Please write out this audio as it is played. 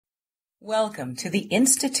Welcome to the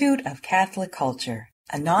Institute of Catholic Culture,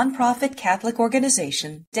 a nonprofit Catholic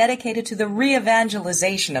organization dedicated to the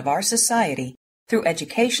re-evangelization of our society through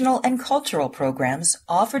educational and cultural programs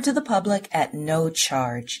offered to the public at no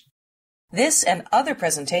charge. This and other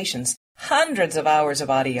presentations, hundreds of hours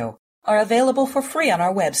of audio, are available for free on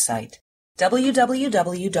our website,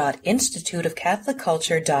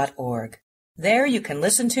 www.instituteofcatholicculture.org. There you can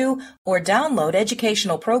listen to or download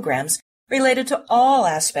educational programs related to all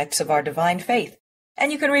aspects of our divine faith,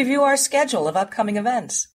 and you can review our schedule of upcoming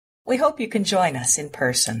events. We hope you can join us in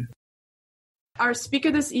person. Our speaker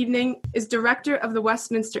this evening is Director of the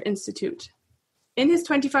Westminster Institute. In his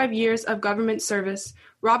 25 years of government service,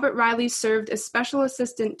 Robert Reilly served as Special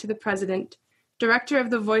Assistant to the President, Director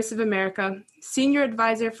of the Voice of America, Senior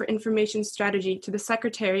Advisor for Information Strategy to the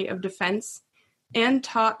Secretary of Defense, and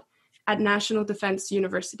taught at National Defense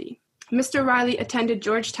University. Mr. Reilly attended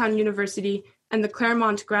Georgetown University and the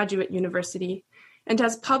Claremont Graduate University and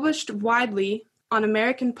has published widely on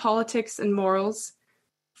American politics and morals,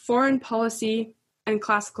 foreign policy, and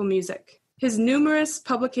classical music. His numerous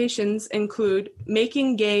publications include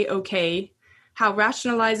Making Gay Okay, How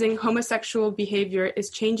Rationalizing Homosexual Behavior is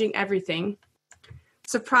Changing Everything,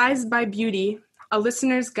 Surprised by Beauty, A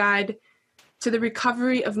Listener's Guide to the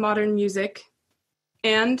Recovery of Modern Music,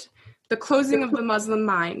 and The Closing of the Muslim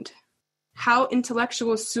Mind, How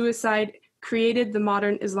Intellectual Suicide Created the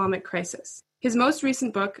Modern Islamic Crisis. His most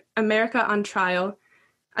recent book, America on Trial,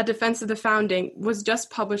 A Defense of the Founding, was just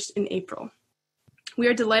published in April. We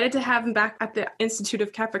are delighted to have him back at the Institute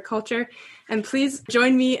of Catholic Culture, and please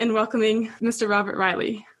join me in welcoming Mr. Robert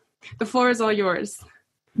Reilly. The floor is all yours.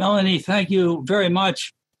 Melanie, thank you very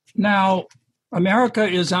much. Now, America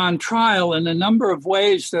is on trial in a number of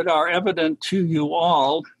ways that are evident to you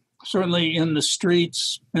all, certainly in the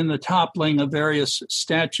streets, in the toppling of various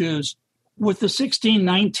statues, with the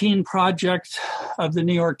 1619 Project of the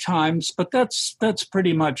New York Times, but that's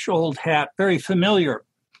pretty much old hat, very familiar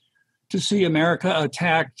to see America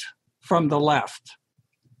attacked from the left,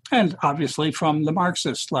 and obviously from the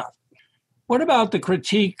Marxist left. What about the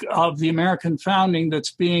critique of the American founding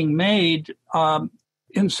that's being made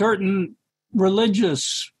in certain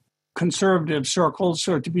religious conservative circles,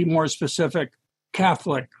 or to be more specific,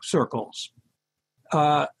 Catholic circles?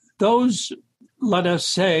 Those, let us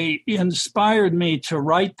say, inspired me to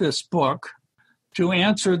write this book to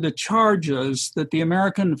answer the charges that the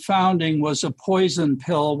American founding was a poison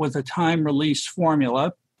pill with a time-release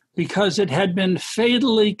formula because it had been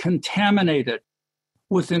fatally contaminated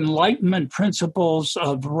with Enlightenment principles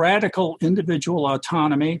of radical individual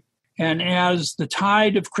autonomy. And as the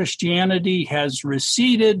tide of Christianity has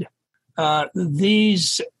receded,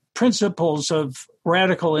 these principles of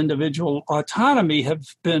radical individual autonomy have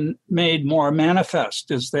been made more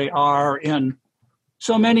manifest, as they are in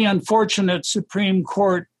so many unfortunate Supreme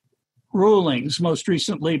Court rulings, most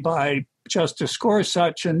recently by Justice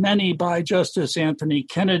Gorsuch and many by Justice Anthony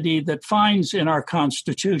Kennedy, that finds in our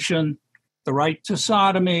Constitution the right to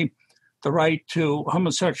sodomy, the right to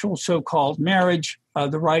homosexual so-called marriage,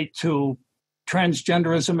 the right to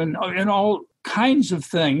transgenderism, and all kinds of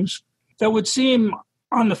things that would seem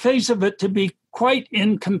on the face of it to be quite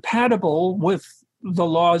incompatible with the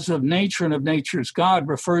laws of nature and of nature's God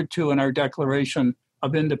referred to in our Declaration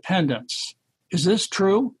of Independence. Is this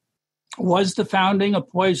true? Was the founding a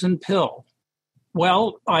poison pill?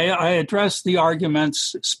 Well, I addressed the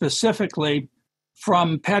arguments specifically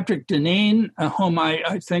from Patrick Deneen, whom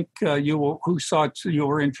I think you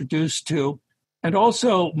were introduced to, and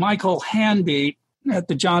also Michael Hanby at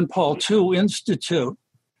the John Paul II Institute.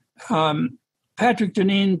 Patrick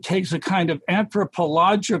Deneen takes a kind of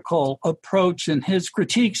anthropological approach in his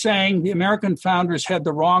critique, saying the American founders had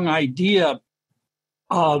the wrong idea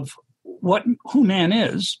of who man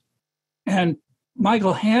is, and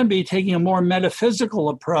Michael Hanby taking a more metaphysical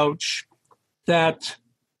approach that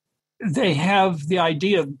they have the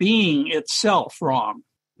idea of being itself wrong.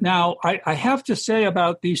 Now, I have to say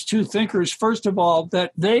about these two thinkers, first of all,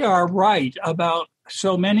 that they are right about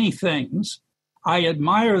so many things. I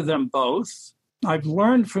admire them both. I've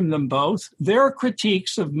learned from them both. Their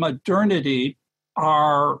critiques of modernity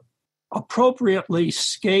are appropriately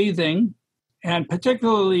scathing, and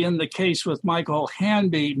particularly in the case with Michael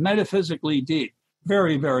Hanby, metaphysically deep.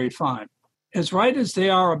 Very, very fine. As right as they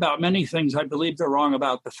are about many things, I believe they're wrong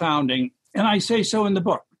about the founding, and I say so in the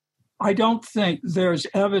book. I don't think there's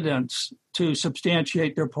evidence to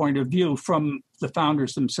substantiate their point of view from the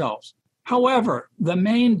founders themselves. However, the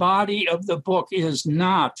main body of the book is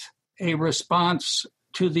not a response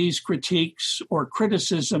to these critiques or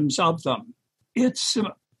criticisms of them. It's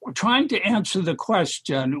trying to answer the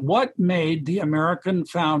question, what made the American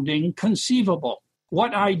founding conceivable?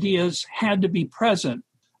 What ideas had to be present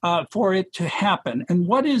for it to happen? And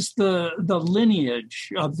what is the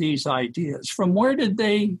lineage of these ideas? From where did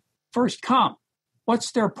they first come?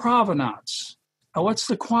 What's their provenance? What's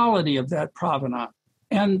the quality of that provenance?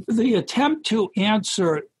 And the attempt to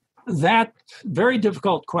answer that very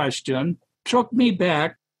difficult question took me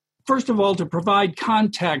back, first of all, to provide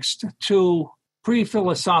context to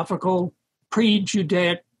pre-philosophical,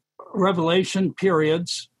 pre-Judaic revelation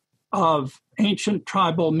periods of ancient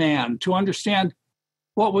tribal man, to understand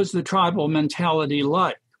what was the tribal mentality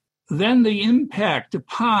like. Then the impact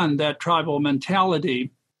upon that tribal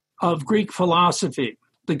mentality of Greek philosophy,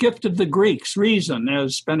 the gift of the Greeks, reason,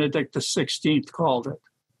 as Benedict XVI called it.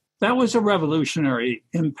 That was a revolutionary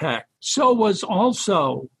impact. So was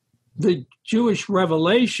also the Jewish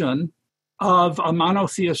revelation of a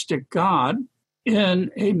monotheistic God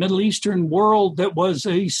in a Middle Eastern world that was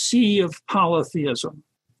a sea of polytheism.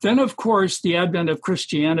 Then, of course, the advent of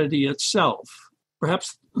Christianity itself,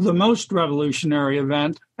 perhaps the most revolutionary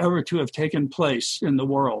event ever to have taken place in the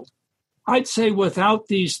world. I'd say without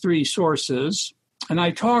these three sources, and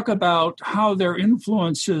I talk about how their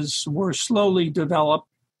influences were slowly developed,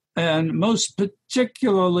 and most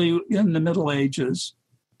particularly in the Middle Ages,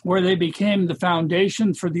 where they became the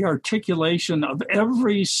foundation for the articulation of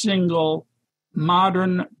every single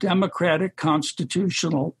modern democratic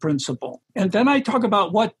constitutional principle. And then I talk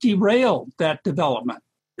about what derailed that development.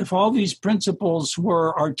 If all these principles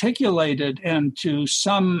were articulated and to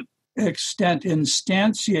some extent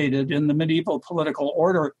instantiated in the medieval political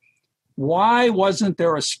order, why wasn't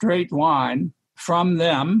there a straight line from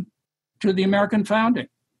them to the American founding?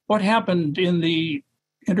 What happened in the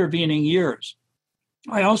intervening years?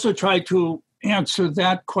 I also try to answer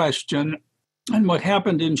that question. And what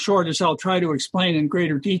happened, in short, as I'll try to explain in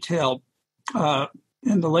greater detail,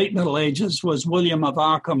 in the late Middle Ages was William of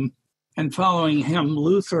Ockham, and following him,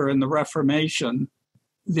 Luther in the Reformation,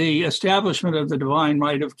 the establishment of the divine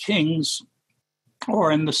right of kings,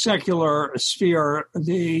 or in the secular sphere,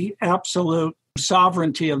 the absolute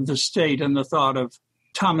sovereignty of the state, and the thought of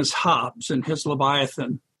Thomas Hobbes and his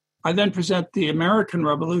Leviathan. I then present the American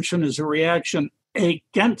Revolution as a reaction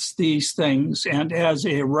against these things and as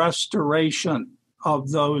a restoration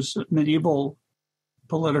of those medieval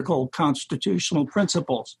political constitutional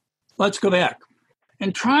principles. Let's go back.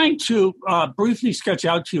 In trying to briefly sketch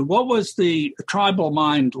out to you what was the tribal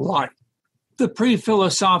mind like, the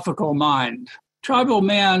pre-philosophical mind. Tribal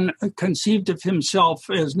man conceived of himself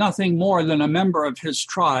as nothing more than a member of his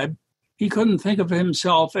tribe. He couldn't think of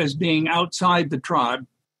himself as being outside the tribe.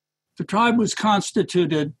 The tribe was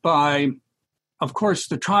constituted by, of course,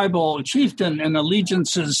 the tribal chieftain and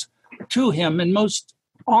allegiances to him, and most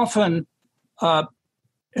often an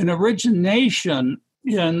origination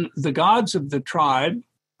in the gods of the tribe,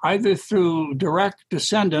 either through direct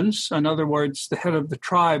descendants, in other words, the head of the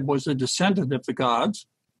tribe was a descendant of the gods,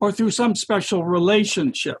 or through some special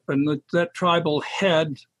relationship, and that tribal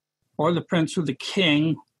head, or the prince or the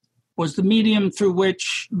king, was the medium through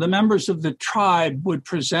which the members of the tribe would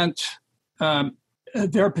present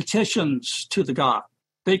their petitions to the god.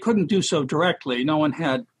 They couldn't do so directly. No one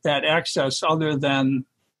had that access other than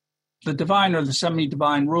the divine or the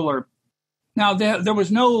semi-divine ruler. Now, there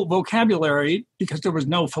was no vocabulary, because there was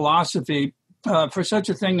no philosophy, for such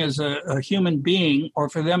a thing as a human being, or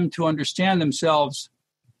for them to understand themselves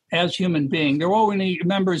as human being. There were only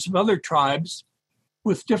members of other tribes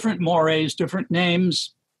with different mores, different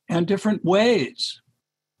names, and different ways,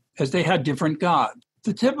 as they had different gods.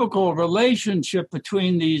 The typical relationship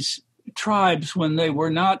between these tribes when they were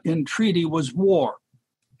not in treaty was war.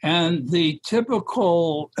 And the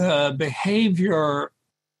typical behavior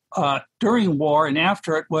during war and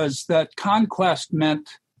after it was that conquest meant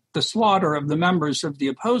the slaughter of the members of the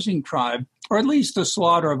opposing tribe, or at least the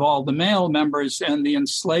slaughter of all the male members and the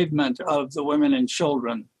enslavement of the women and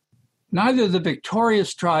children. Neither the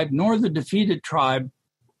victorious tribe nor the defeated tribe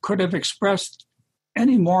could have expressed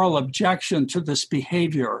any moral objection to this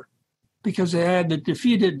behavior, because had the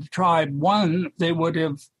defeated tribe won, they would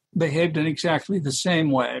have behaved in exactly the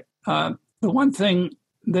same way. The one thing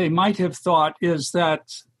they might have thought is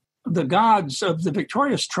that the gods of the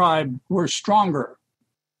victorious tribe were stronger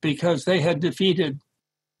because they had defeated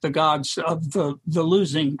the gods of the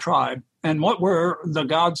losing tribe. And what were the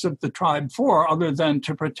gods of the tribe for other than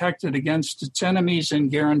to protect it against its enemies and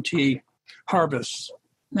guarantee harvests?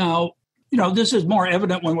 Now, this is more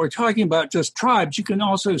evident when we're talking about just tribes. You can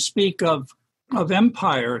also speak of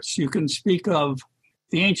empires. You can speak of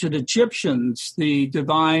the ancient Egyptians, the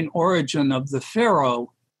divine origin of the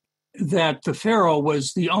pharaoh, that the pharaoh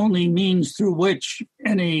was the only means through which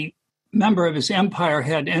any member of his empire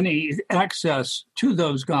had any access to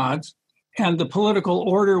those gods. And the political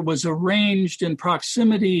order was arranged in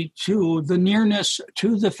proximity to the nearness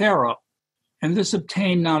to the pharaoh. And this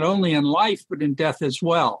obtained not only in life, but in death as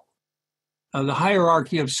well. The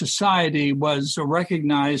hierarchy of society was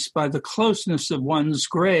recognized by the closeness of one's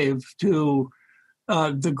grave to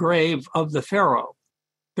the grave of the pharaoh.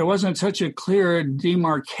 There wasn't such a clear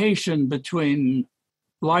demarcation between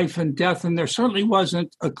life and death, and there certainly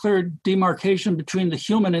wasn't a clear demarcation between the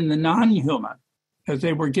human and the non-human, as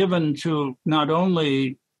they were given to not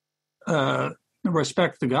only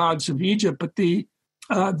respect the gods of Egypt, but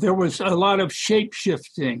there was a lot of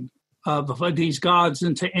shape-shifting of these gods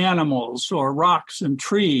into animals or rocks and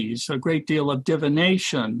trees, a great deal of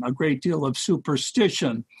divination, a great deal of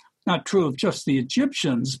superstition, not true of just the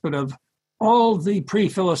Egyptians, but of all the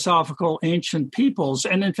pre-philosophical ancient peoples.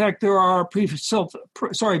 And in fact, there are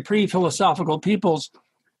pre-philosophical peoples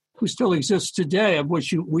who still exist today, of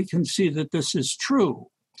which we can see that this is true.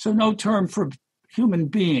 So no term for human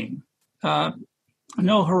being,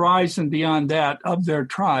 no horizon beyond that of their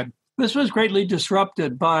tribe. This was greatly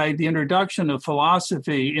disrupted by the introduction of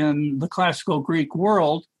philosophy in the classical Greek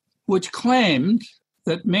world, which claimed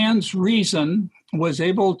that man's reason was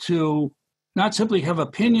able to not simply have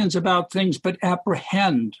opinions about things, but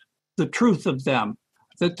apprehend the truth of them,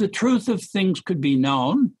 that the truth of things could be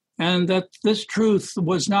known, and that this truth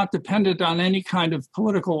was not dependent on any kind of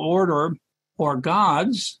political order or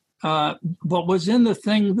gods, but was in the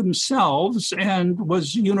thing themselves and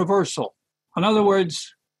was universal. In other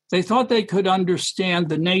words, they thought they could understand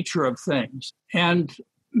the nature of things, and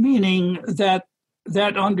meaning that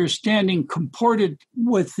that understanding comported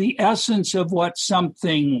with the essence of what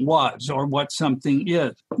something was or what something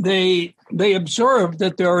is. They observed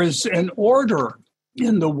that there is an order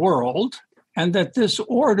in the world and that this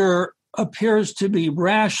order appears to be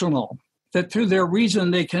rational, that through their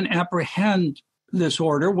reason they can apprehend this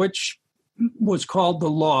order, which was called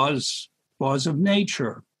the laws of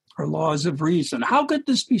nature or laws of reason. How could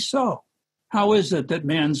this be so? How is it that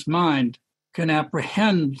man's mind can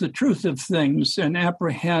apprehend the truth of things and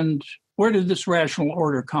apprehend where did this rational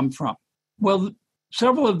order come from? Well,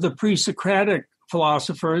 several of the pre-Socratic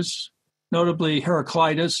philosophers, notably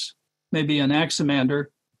Heraclitus, maybe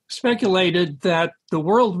Anaximander, speculated that the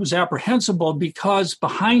world was apprehensible because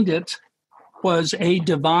behind it was a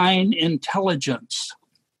divine intelligence.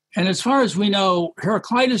 And as far as we know,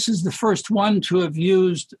 Heraclitus is the first one to have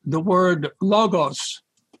used the word logos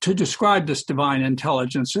to describe this divine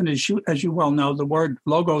intelligence. And as you well know, the word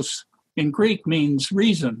logos in Greek means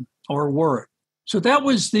reason or word. So that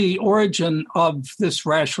was the origin of this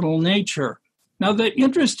rational nature. Now, the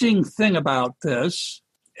interesting thing about this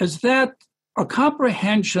is that a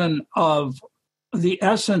comprehension of the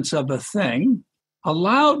essence of a thing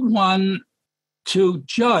allowed one to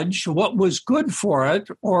judge what was good for it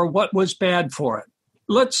or what was bad for it.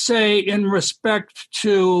 Let's say in respect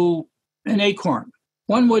to an acorn.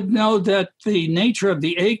 One would know that the nature of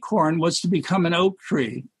the acorn was to become an oak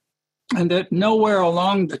tree, and that nowhere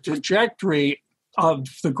along the trajectory of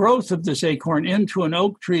the growth of this acorn into an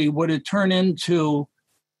oak tree would it turn into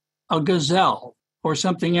a gazelle or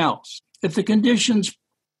something else. If the conditions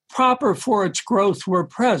proper for its growth were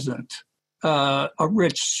present, a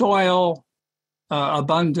rich soil,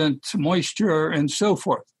 abundant moisture, and so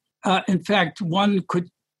forth. In fact, one could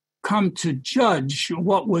come to judge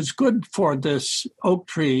what was good for this oak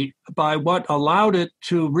tree by what allowed it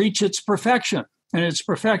to reach its perfection. And its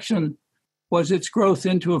perfection was its growth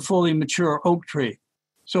into a fully mature oak tree.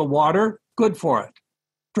 So water, good for it.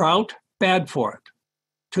 Drought, bad for it.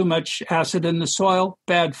 Too much acid in the soil,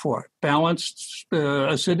 bad for it. Balanced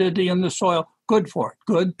acidity in the soil, good for it.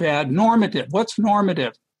 Good, bad, normative. What's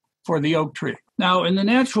normative for the oak tree? Now, in the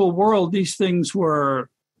natural world, these things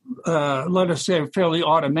were let us say, fairly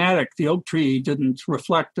automatic. The oak tree didn't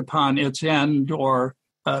reflect upon its end or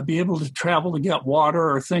be able to travel to get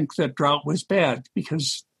water or think that drought was bad,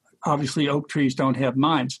 because obviously oak trees don't have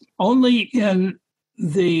minds. Only in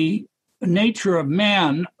the nature of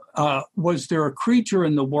man was there a creature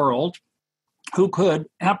in the world who could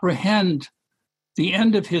apprehend the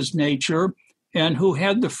end of his nature and who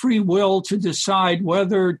had the free will to decide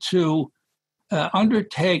whether to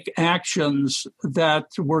undertake actions that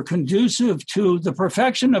were conducive to the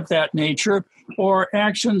perfection of that nature or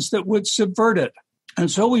actions that would subvert it. And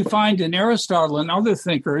so we find in Aristotle and other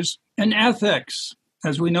thinkers in ethics,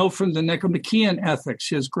 as we know from the Nicomachean Ethics,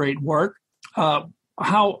 his great work,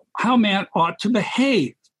 how man ought to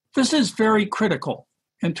behave. This is very critical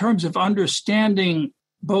in terms of understanding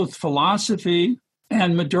both philosophy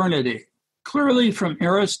and modernity. Clearly, from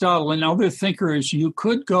Aristotle and other thinkers, you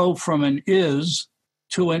could go from an is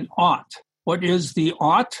to an ought. What is the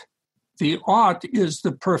ought? The ought is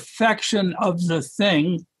the perfection of the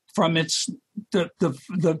thing from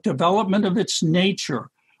the development of its nature,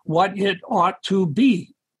 what it ought to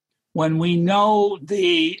be. When we know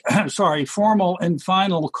the formal and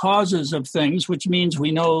final causes of things, which means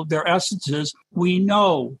we know their essences, we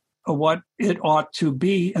know what it ought to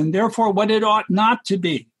be, and therefore what it ought not to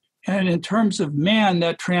be. And in terms of man,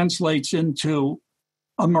 that translates into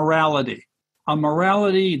a morality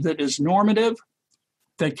that is normative,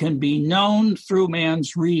 that can be known through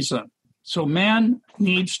man's reason. So man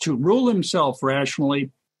needs to rule himself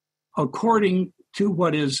rationally according to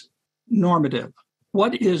what is normative.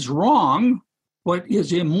 What is wrong, what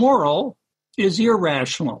is immoral, is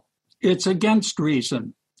irrational. It's against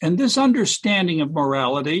reason. And this understanding of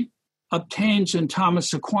morality obtains in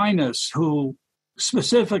Thomas Aquinas, who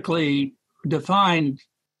specifically defined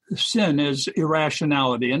sin as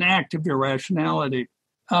irrationality, an act of irrationality.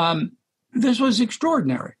 This was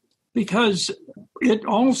extraordinary because it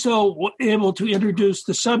also was able to introduce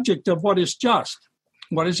the subject of what is just,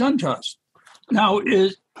 what is unjust. Now,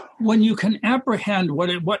 when you can apprehend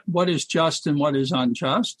what is just and what is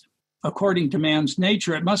unjust, according to man's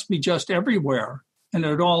nature, it must be just everywhere and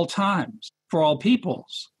at all times for all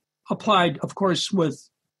peoples, applied, of course, with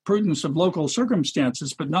prudence of local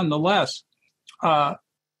circumstances, but nonetheless, that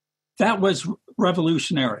was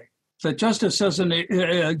revolutionary. That justice doesn't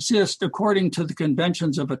exist according to the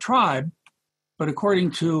conventions of a tribe, but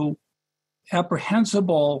according to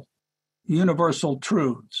apprehensible universal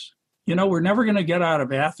truths. You know, we're never going to get out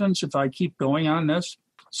of Athens if I keep going on this,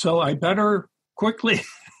 so I better quickly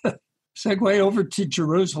segue over to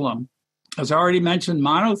Jerusalem. As I already mentioned,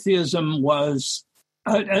 monotheism was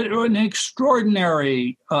an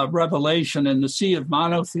extraordinary revelation in the sea of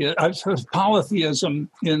polytheism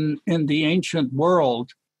in the ancient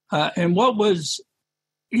world. And what was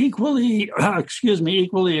equally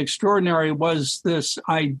extraordinary was this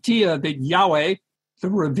idea that Yahweh, the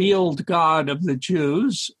revealed God of the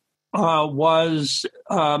Jews, was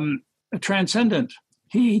transcendent.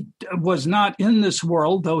 He was not in this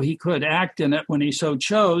world, though he could act in it when he so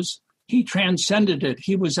chose. He transcended it.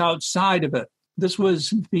 He was outside of it. This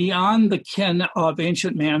was beyond the ken of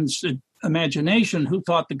ancient man's imagination, who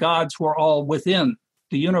thought the gods were all within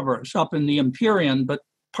the universe, up in the Empyrean, but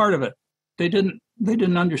part of it. They didn't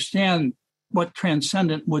understand what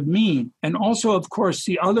transcendent would mean. And also, of course,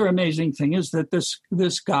 the other amazing thing is that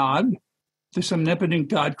this God, this omnipotent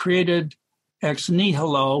God, created ex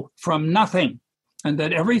nihilo from nothing, and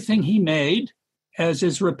that everything he made, as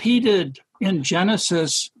is repeated in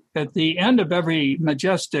Genesis at the end of every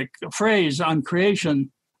majestic phrase on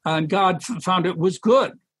creation, God found it was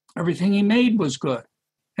good. Everything he made was good.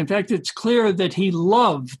 In fact, it's clear that he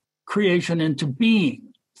loved creation into being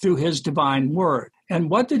through his divine word. And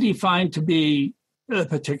what did he find to be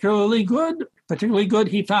particularly good? Particularly good,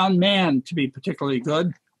 he found man to be particularly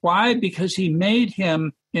good. Why? Because he made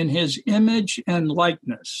him in his image and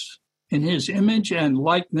likeness. In his image and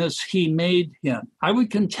likeness, he made him. I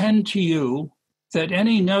would contend to you that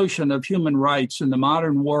any notion of human rights in the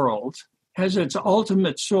modern world has its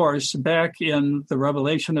ultimate source back in the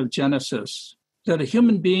revelation of Genesis, that a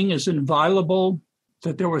human being is inviolable,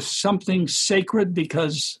 that there was something sacred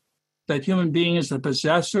because that human being is the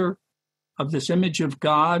possessor of this image of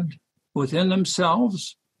God within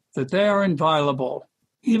themselves, that they are inviolable.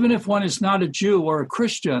 Even if one is not a Jew or a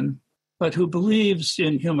Christian, but who believes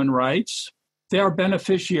in human rights, they are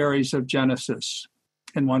beneficiaries of Genesis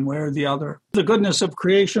in one way or the other. The goodness of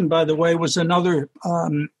creation, by the way, was another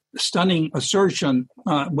stunning assertion,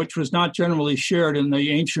 which was not generally shared in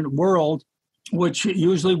the ancient world, which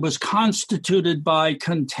usually was constituted by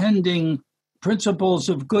contending principles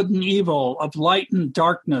of good and evil, of light and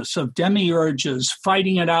darkness, of demiurges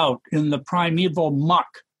fighting it out in the primeval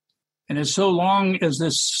muck. And as so long as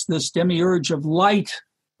this demiurge of light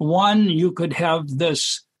won, you could have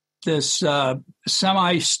this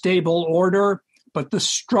semi-stable order, but the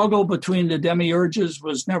struggle between the demiurges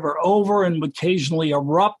was never over and would occasionally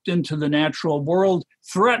erupt into the natural world,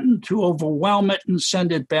 threaten to overwhelm it and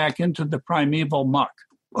send it back into the primeval muck.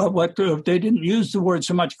 They didn't use the word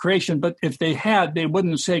so much creation, but if they had, they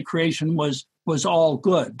wouldn't say creation was all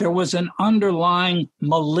good. There was an underlying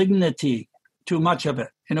malignity to much of it.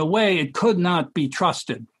 In a way, it could not be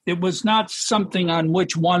trusted. It was not something on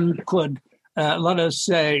which one could, let us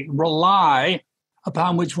say, rely,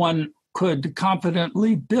 upon which one could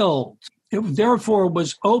confidently build. It therefore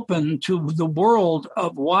was open to the world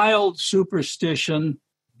of wild superstition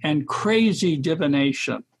and crazy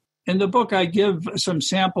divination. In the book, I give some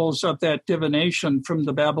samples of that divination from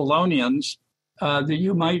the Babylonians that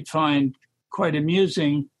you might find quite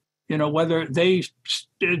amusing. Whether they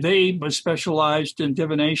specialized in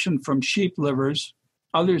divination from sheep livers,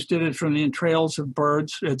 others did it from the entrails of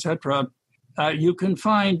birds, etc. You can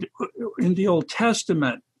find in the Old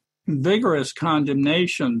Testament vigorous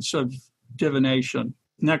condemnations of divination,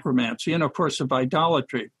 necromancy, and of course of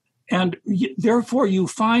idolatry. And therefore, you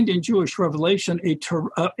find in Jewish revelation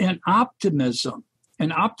an optimism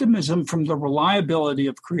from the reliability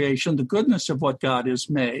of creation, the goodness of what God has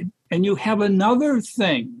made. And you have another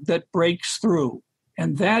thing that breaks through,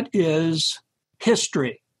 and that is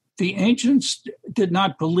history. The ancients did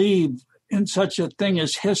not believe in such a thing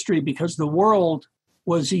as history because the world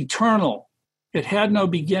was eternal. It had no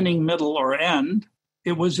beginning, middle, or end.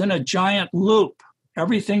 It was in a giant loop.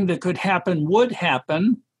 Everything that could happen would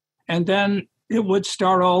happen, and then it would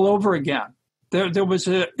start all over again. There was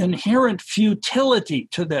an inherent futility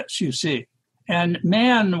to this, you see. And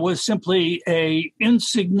man was simply an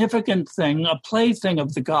insignificant thing, a plaything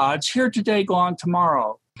of the gods, here today, gone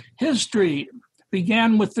tomorrow. History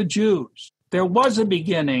began with the Jews. There was a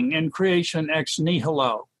beginning in creation ex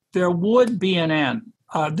nihilo. There would be an end.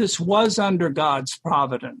 This was under God's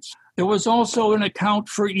providence. There was also an account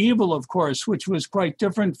for evil, of course, which was quite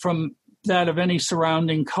different from that of any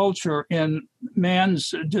surrounding culture in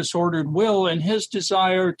man's disordered will and his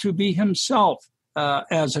desire to be himself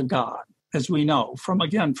as a god, as we know from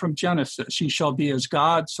Genesis. He shall be as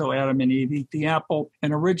God, so Adam and Eve eat the apple.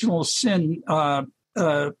 And original sin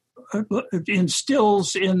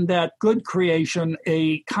instills in that good creation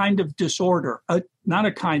a kind of disorder, a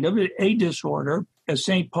disorder. As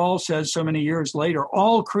St. Paul says so many years later,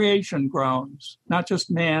 all creation groans, not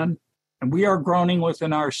just man, and we are groaning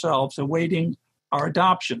within ourselves, awaiting our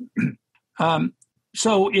adoption.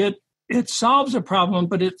 So it solves a problem,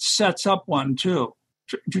 but it sets up one too.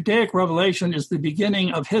 Judaic revelation is the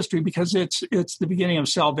beginning of history because it's the beginning of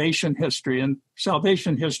salvation history, and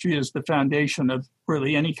salvation history is the foundation of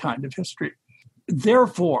really any kind of history.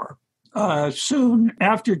 Therefore, soon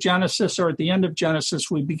after Genesis or at the end of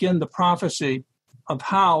Genesis, we begin the prophecy of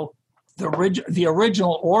how the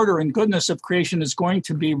original order and goodness of creation is going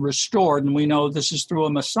to be restored. And we know this is through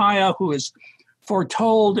a Messiah who is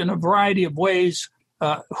foretold in a variety of ways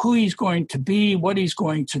who he's going to be, what he's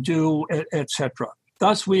going to do, etc.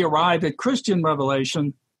 Thus, we arrive at Christian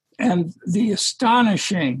revelation and the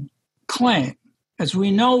astonishing claim, as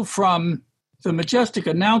we know from the majestic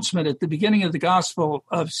announcement at the beginning of the Gospel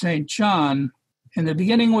of St. John, in the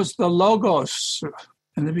beginning was the Logos,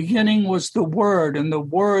 in the beginning was the Word, and the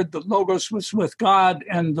Word, the Logos, was with God,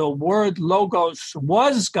 and the Word, Logos,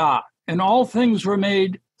 was God, and all things were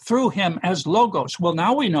made through him as Logos. Well,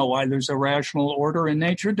 now we know why there's a rational order in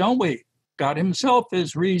nature, don't we? God himself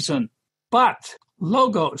is reason. But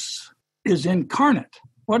Logos is incarnate.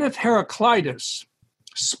 What if Heraclitus,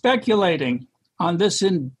 speculating on this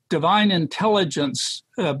divine intelligence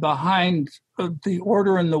behind the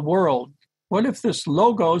order in the world, what if this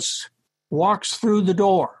Logos walks through the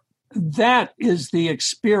door? That is the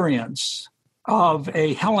experience of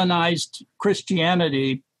a Hellenized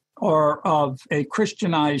Christianity or of a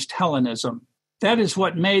Christianized Hellenism. That is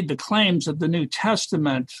what made the claims of the New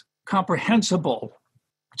Testament comprehensible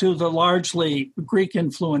to the largely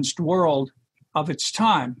Greek-influenced world of its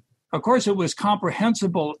time. Of course, it was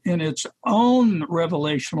comprehensible in its own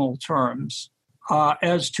revelational terms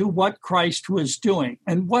as to what Christ was doing.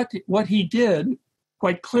 And what he did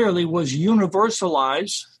quite clearly was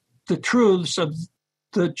universalize the truths of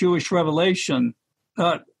the Jewish revelation.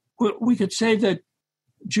 We could say that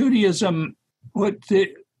Judaism,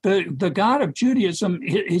 the God of Judaism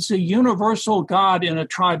is a universal God in a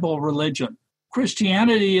tribal religion.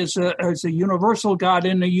 Christianity is a universal God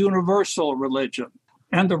in a universal religion.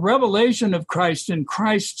 And the revelation of Christ and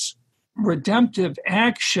Christ's redemptive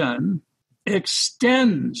action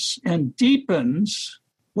extends and deepens,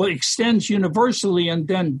 extends universally and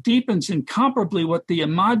then deepens incomparably what the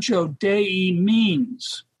Imago Dei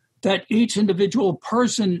means, that each individual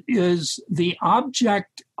person is the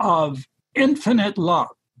object of infinite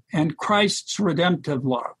love and Christ's redemptive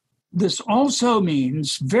love. This also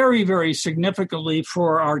means, very, very significantly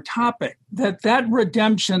for our topic, that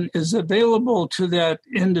redemption is available to that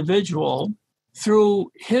individual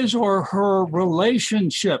through his or her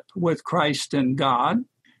relationship with Christ and God,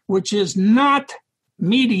 which is not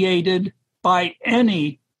mediated by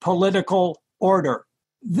any political order.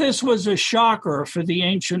 This was a shocker for the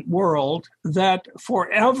ancient world that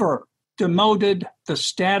forever demoted the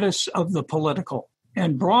status of the political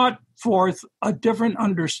and brought forth a different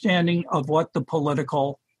understanding of what the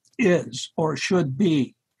political is or should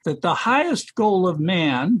be. that the highest goal of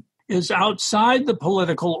man is outside the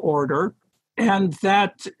political order, and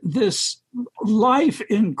that this life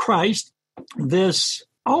in Christ, this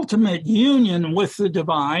ultimate union with the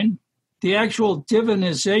divine, the actual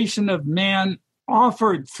divinization of man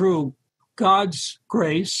offered through God's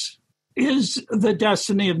grace, is the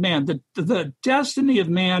destiny of man. The destiny of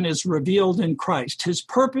man is revealed in Christ. His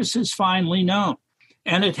purpose is finally known,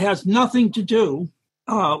 and it has nothing to do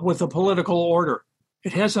with the political order.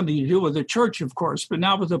 It has something to do with the church, of course, but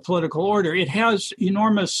not with the political order. It has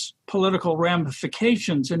enormous political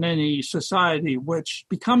ramifications in any society which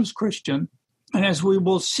becomes Christian. And as we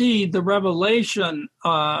will see, the revelation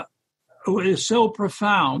is so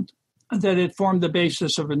profound that it formed the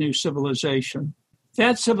basis of a new civilization.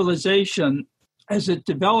 That civilization, as it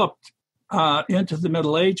developed into the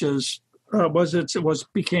Middle Ages,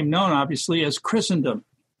 became known, obviously, as Christendom.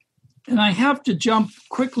 And I have to jump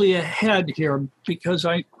quickly ahead here because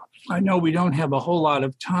I know we don't have a whole lot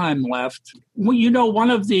of time left. Well, you know, one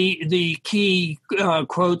of the key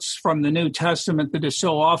quotes from the New Testament that is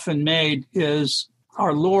so often made is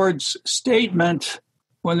our Lord's statement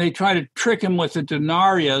when they try to trick him with a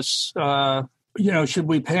denarius, should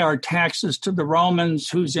we pay our taxes to the Romans,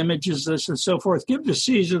 whose image is this, and so forth. Give to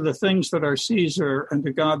Caesar the things that are Caesar, and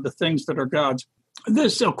to God the things that are God's.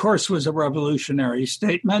 This, of course, was a revolutionary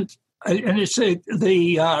statement. And it's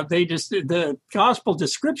the gospel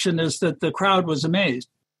description is that the crowd was amazed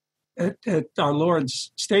at our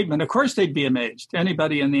Lord's statement. Of course, they'd be amazed.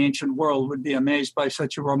 Anybody in the ancient world would be amazed by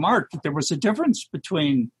such a remark, that there was a difference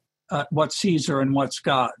between what's Caesar and what's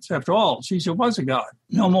God's. After all, Caesar was a god,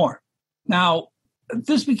 no more. Now,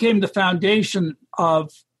 this became the foundation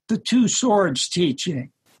of the two swords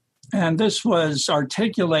teaching. And this was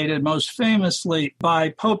articulated most famously by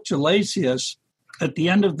Pope Gelasius at the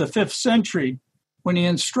end of the 5th century, when he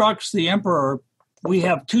instructs the emperor, we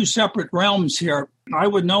have two separate realms here. I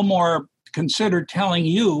would no more consider telling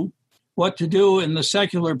you what to do in the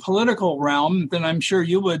secular political realm than I'm sure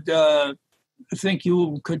you would think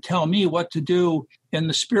you could tell me what to do in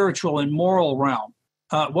the spiritual and moral realm.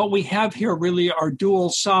 What we have here really are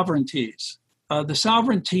dual sovereignties. The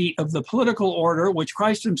sovereignty of the political order, which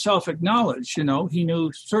Christ himself acknowledged. You know, he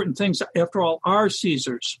knew certain things, after all, are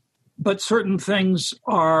Caesar's. But certain things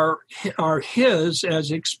are his as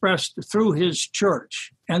expressed through his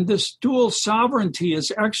church. And this dual sovereignty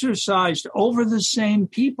is exercised over the same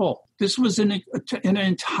people. This was an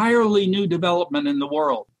entirely new development in the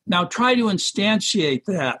world. Now try to instantiate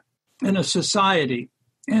that in a society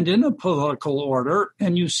and in a political order,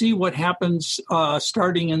 and you see what happens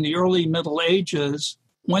starting in the early Middle Ages,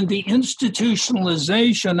 when the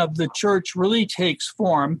institutionalization of the church really takes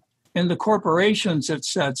form in the corporations it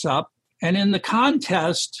sets up, and in the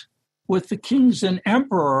contest with the kings and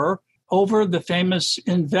emperor over the famous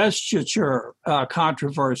investiture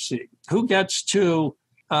controversy. Who gets to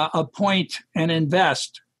appoint and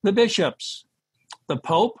invest the bishops, the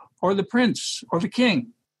pope or the prince or the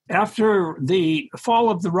king? After the fall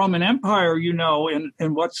of the Roman Empire, you know,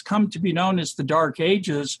 in what's come to be known as the Dark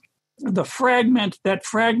Ages, that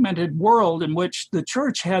fragmented world in which the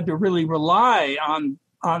church had to really rely on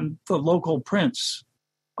the local prince,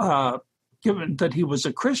 given that he was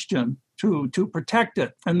a Christian, to protect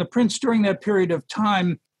it. And the prince during that period of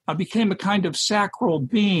time became a kind of sacral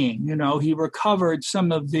being. You know, he recovered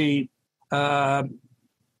some of the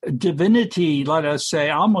divinity, let us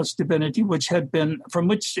say, almost divinity, from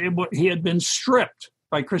which he had been stripped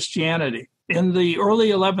by Christianity. In the early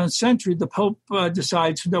 11th century, the Pope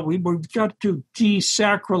decides that we've got to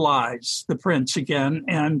desacralize the prince again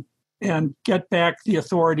and get back the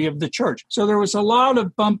authority of the church. So there was a lot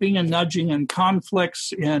of bumping and nudging and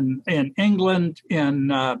conflicts in England, in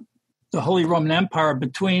the Holy Roman Empire,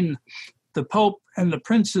 between the Pope and the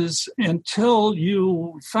princes, until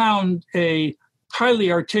you found a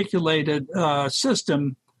highly articulated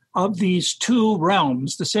system of these two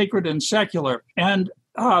realms, the sacred and secular. And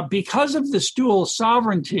because of this dual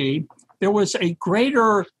sovereignty, there was a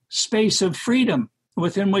greater space of freedom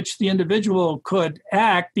within which the individual could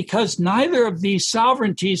act, because neither of these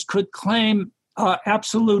sovereignties could claim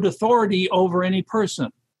absolute authority over any person,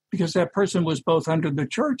 because that person was both under the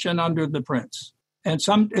church and under the prince. And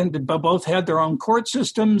both had their own court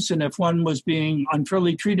systems, and if one was being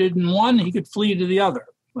unfairly treated in one, he could flee to the other.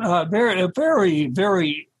 A very,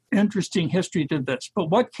 very interesting history to this. But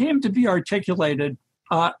what came to be articulated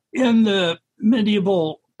in the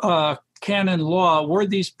medieval canon law were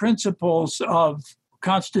these principles of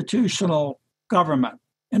constitutional government.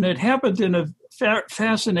 And it happened in a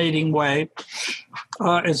fascinating way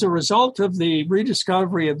as a result of the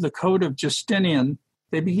rediscovery of the Code of Justinian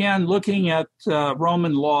they began looking at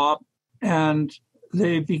Roman law, and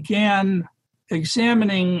they began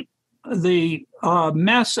examining the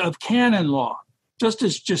mess of canon law. Just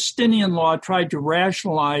as Justinian law tried to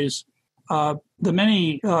rationalize the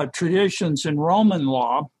many traditions in Roman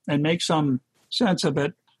law and make some sense of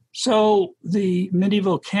it, so the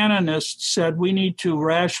medieval canonists said we need to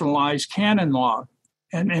rationalize canon law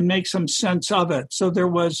and make some sense of it. So there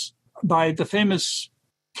was, by the famous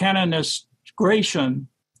canonist Gratian,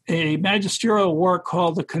 a magisterial work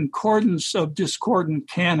called The Concordance of Discordant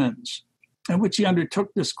Canons, in which he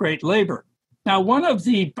undertook this great labor. Now, one of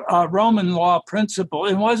the Roman law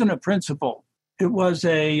principles, it wasn't a principle, it was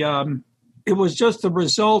just the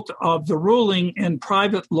result of the ruling in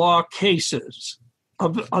private law cases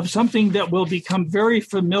of something that will become very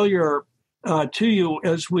familiar to you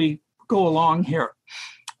as we go along here.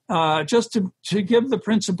 Just to give the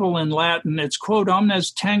principle in Latin, it's quod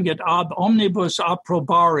omnes tangit ab omnibus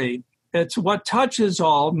approbari. It's what touches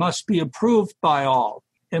all must be approved by all.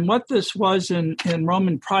 And what this was in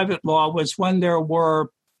Roman private law was when there were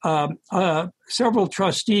several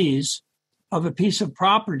trustees of a piece of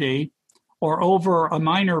property or over a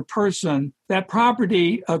minor person, that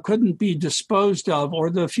property couldn't be disposed of or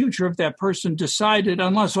the future of that person decided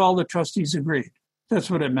unless all the trustees agreed. That's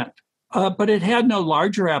what it meant. But it had no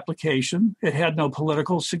larger application. It had no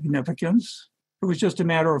political significance. It was just a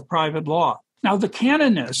matter of private law. Now, the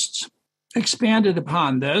canonists expanded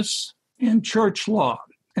upon this in church law,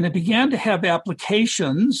 and it began to have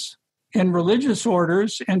applications in religious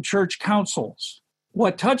orders and church councils.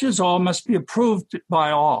 What touches all must be approved by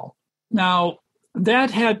all. Now,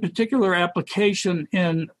 that had particular application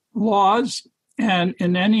in laws and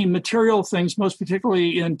in any material things, most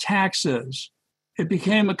particularly in taxes. It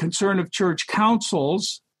became a concern of church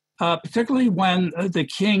councils, particularly when the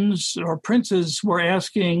kings or princes were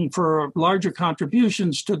asking for larger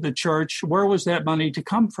contributions to the church. Where was that money to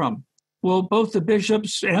come from? Well, both the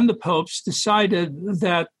bishops and the popes decided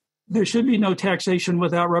that there should be no taxation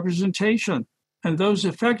without representation, and those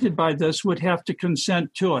affected by this would have to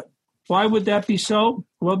consent to it. Why would that be so?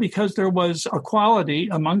 Well, because there was equality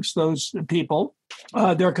amongst those people.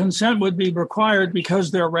 Their consent would be required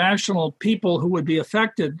because they're rational people who would be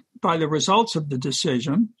affected by the results of the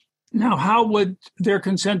decision. Now, how would their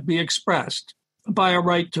consent be expressed? By a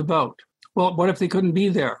right to vote. Well, what if they couldn't be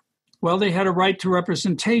there? Well, they had a right to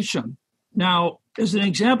representation. Now, as an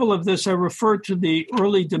example of this, I refer to the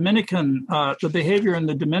early Dominican, the behavior in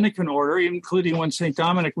the Dominican order, including when St.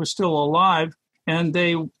 Dominic was still alive, and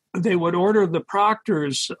they would order the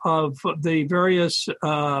proctors of the various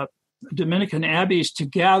Dominican abbeys to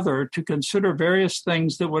gather to consider various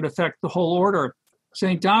things that would affect the whole order.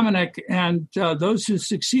 St. Dominic and those who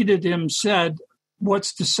succeeded him said,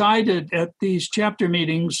 what's decided at these chapter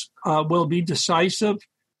meetings will be decisive.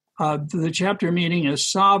 The chapter meeting is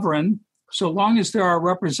sovereign. So long as there are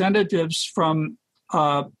representatives from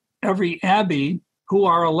every abbey who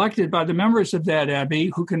are elected by the members of that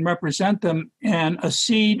abbey who can represent them and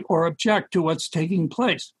accede or object to what's taking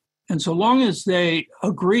place. And so long as they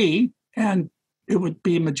agree, and it would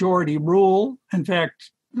be majority rule, in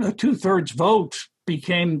fact, a 2/3 vote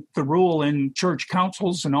became the rule in church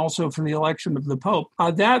councils and also for the election of the Pope,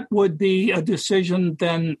 that would be a decision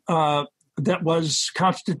then that was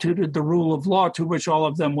constituted the rule of law to which all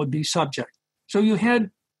of them would be subject. So you had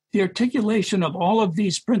the articulation of all of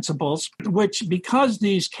these principles, which because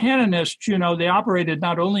these canonists, they operated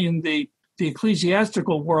not only in the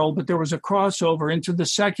ecclesiastical world, but there was a crossover into the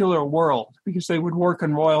secular world because they would work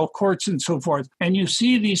in royal courts and so forth. And you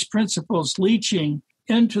see these principles leaching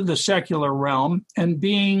into the secular realm and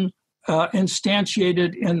being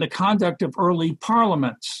instantiated in the conduct of early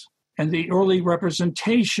parliaments and the early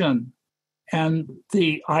representation and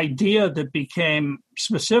the idea that became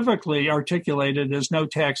specifically articulated as no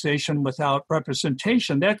taxation without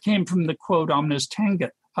representation. That came from the quod omnes tangit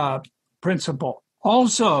principle.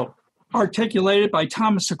 Also articulated by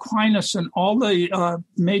Thomas Aquinas and all the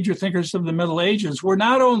major thinkers of the Middle Ages were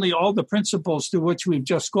not only all the principles through which we've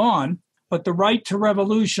just gone, but the right to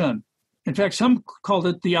revolution. In fact, some called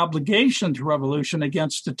it the obligation to revolution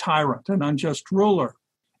against a tyrant, an unjust ruler.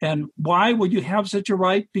 And why would you have such a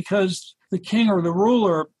right? Because the king or the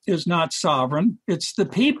ruler is not sovereign. It's the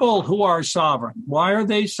people who are sovereign. Why are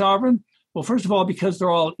they sovereign? Well, first of all, because they're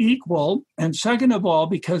all equal. And second of all,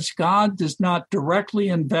 because God does not directly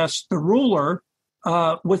invest the ruler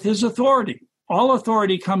with his authority. All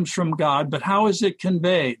authority comes from God, but how is it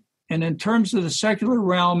conveyed? And in terms of the secular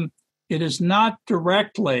realm, it is not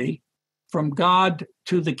directly from God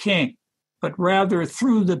to the king, but rather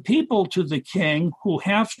through the people to the king who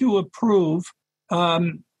have to approve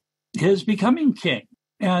his becoming king.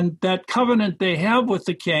 And that covenant they have with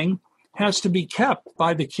the king has to be kept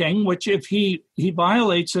by the king, which if he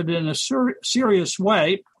violates it in a serious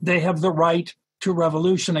way, they have the right to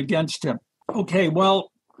revolution against him. Okay,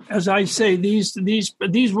 well, as I say,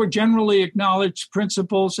 these were generally acknowledged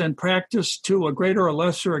principles and practiced to a greater or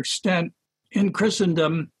lesser extent in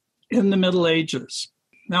Christendom in the Middle Ages.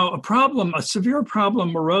 Now, a severe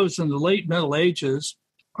problem arose in the late Middle Ages.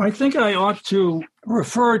 I think I ought to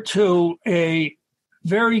refer to a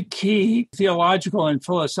very key theological and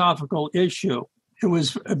philosophical issue. It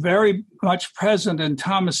was very much present in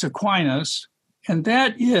Thomas Aquinas, and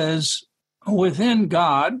that is, within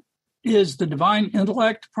God, is the divine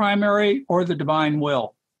intellect primary or the divine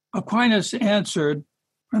will? Aquinas answered,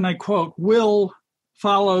 and I quote, "Will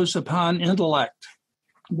follows upon intellect.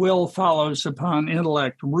 Will follows upon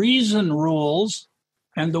intellect. Reason rules,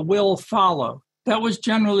 and the will follow." That was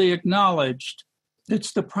generally acknowledged.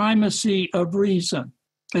 It's the primacy of reason.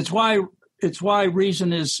 It's why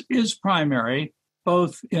reason is primary,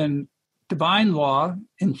 both in divine law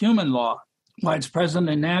and human law, why it's present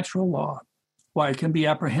in natural law, why it can be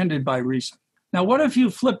apprehended by reason. Now, what if you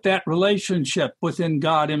flip that relationship within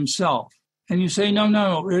God himself and you say,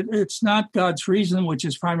 no, it's not God's reason which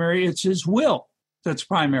is primary, it's his will that's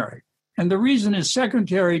primary. And the reason is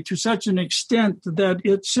secondary to such an extent that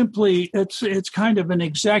it's kind of an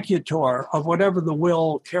executor of whatever the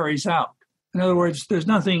will carries out. In other words, there's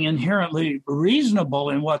nothing inherently reasonable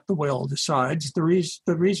in what the will decides. The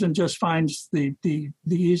reason just finds the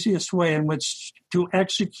easiest way in which to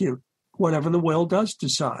execute whatever the will does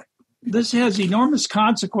decide. This has enormous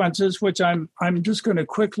consequences, which I'm just going to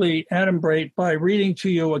quickly adumbrate by reading to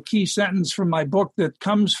you a key sentence from my book that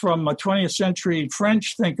comes from a 20th century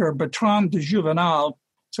French thinker, Bertrand de Juvenal.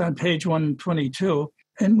 It's on page 122,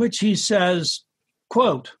 in which he says,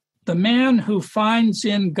 quote, "The man who finds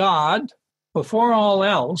in God, before all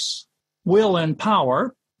else, will and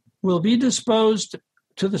power, will be disposed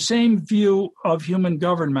to the same view of human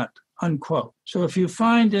government," unquote. So if you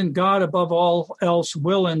find in God above all else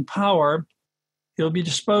will and power, you'll be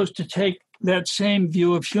disposed to take that same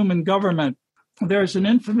view of human government. There's an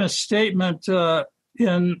infamous statement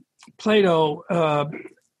in Plato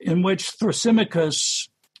in which Thrasymachus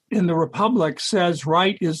in the Republic says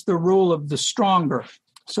right is the rule of the stronger.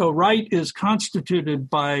 So right is constituted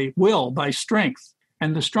by will, by strength,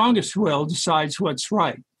 and the strongest will decides what's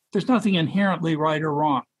right. There's nothing inherently right or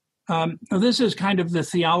wrong. This is kind of the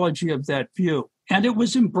theology of that view. And it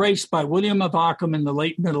was embraced by William of Ockham in the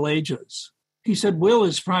late Middle Ages. He said will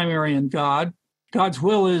is primary in God. God's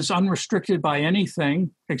will is unrestricted by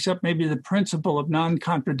anything, except maybe the principle of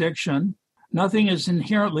non-contradiction. Nothing is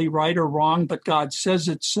inherently right or wrong, but God says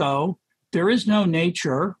it's so. There is no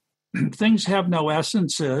nature. Things have no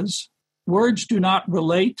essences. Words do not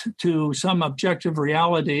relate to some objective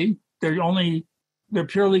reality. They're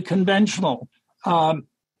purely conventional.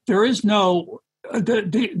 There is no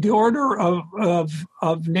the order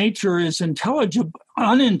of nature is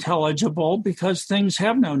unintelligible because things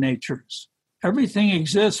have no natures. Everything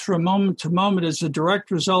exists from moment to moment as a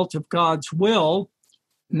direct result of God's will,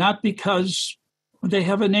 not because they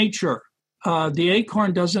have a nature. The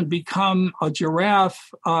acorn doesn't become a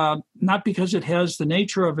giraffe, not because it has the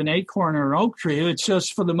nature of an acorn or an oak tree. It's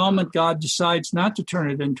just for the moment God decides not to turn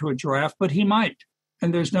it into a giraffe, but he might.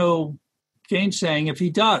 And there's no gainsaying if he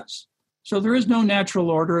does. So there is no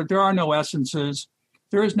natural order. There are no essences.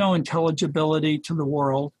 There is no intelligibility to the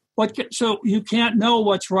world. So you can't know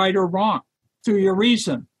what's right or wrong through your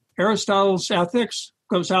reason. Aristotle's ethics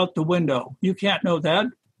goes out the window. You can't know that.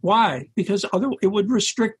 Why? Because it would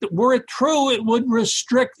restrict, were it true, it would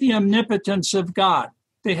restrict the omnipotence of God.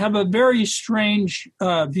 They have a very strange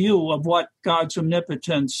view of what God's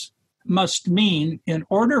omnipotence must mean in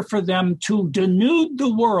order for them to denude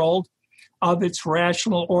the world of its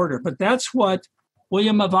rational order. But that's what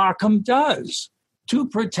William of Ockham does to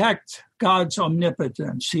protect God's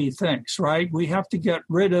omnipotence, he thinks, right? We have to get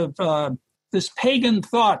rid of this pagan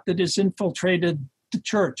thought that has infiltrated the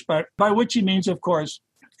church, by which he means, of course,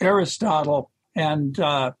 Aristotle and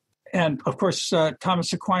of course,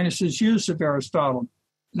 Thomas Aquinas' use of Aristotle.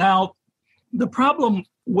 Now, the problem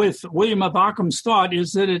with William of Ockham's thought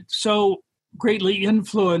is that it so greatly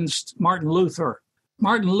influenced Martin Luther.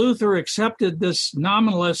 Martin Luther accepted this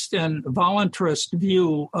nominalist and voluntarist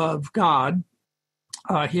view of God.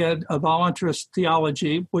 He had a voluntarist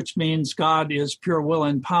theology, which means God is pure will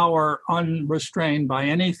and power, unrestrained by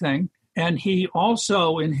anything. And he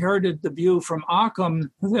also inherited the view from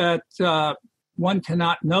Occam that one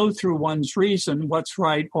cannot know through one's reason what's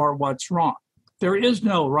right or what's wrong. There is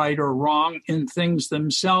no right or wrong in things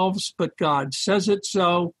themselves, but God says it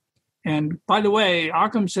so. And by the way,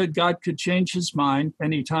 Occam said God could change his mind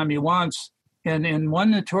anytime he wants. And in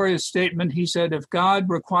one notorious statement, he said, if God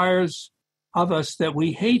requires of us that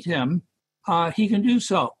we hate him, he can do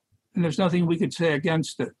so. And there's nothing we could say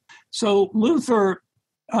against it. So Luther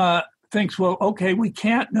thinks, well, okay, we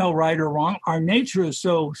can't know right or wrong. Our nature is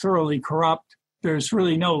so thoroughly corrupt. There's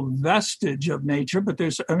really no vestige of nature,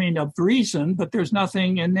 of reason, but there's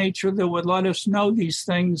nothing in nature that would let us know these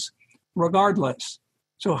things regardless.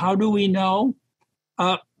 So how do we know?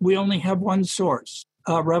 We only have one source,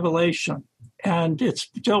 revelation. And it's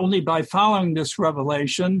only by following this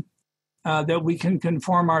revelation that we can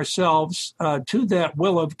conform ourselves to that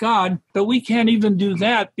will of God. But we can't even do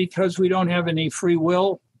that because we don't have any free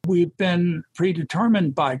will. We've been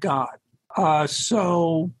predetermined by God.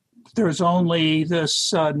 So there's only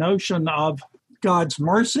this notion of God's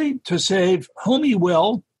mercy to save whom he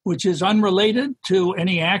will, which is unrelated to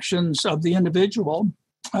any actions of the individual.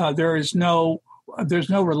 There's no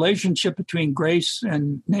relationship between grace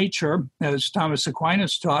and nature, as Thomas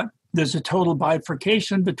Aquinas taught. There's a total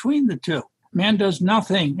bifurcation between the two. Man does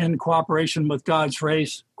nothing in cooperation with God's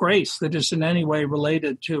grace that is in any way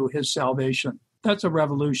related to his salvation. That's a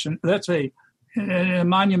revolution. That's a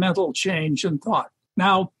monumental change in thought.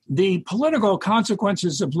 Now, the political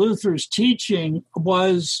consequences of Luther's teaching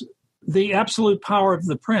was the absolute power of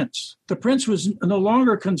the prince. The prince was no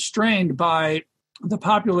longer constrained by the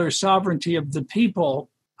popular sovereignty of the people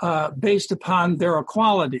based upon their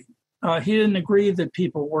equality. He didn't agree that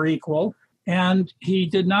people were equal, and he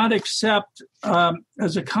did not accept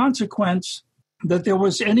as a consequence that there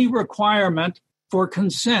was any requirement for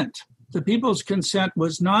consent. The people's consent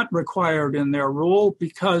was not required in their rule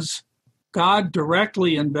because God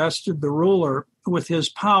directly invested the ruler with his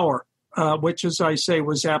power, which, as I say,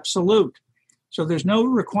 was absolute. So there's no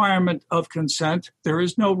requirement of consent. There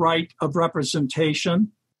is no right of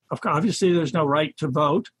representation. Obviously, there's no right to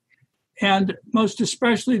vote. And most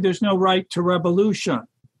especially, there's no right to revolution,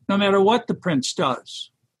 no matter what the prince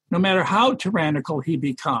does. No matter how tyrannical he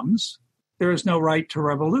becomes, there is no right to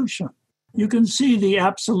revolution. You can see the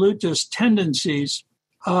absolutist tendencies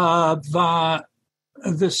of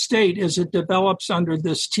the state as it develops under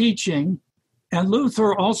this teaching. And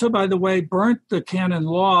Luther also, by the way, burnt the canon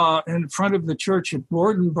law in front of the church at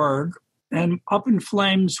Wurtemberg, and up in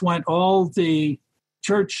flames went all the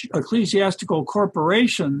church ecclesiastical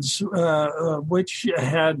corporations, which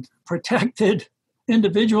had protected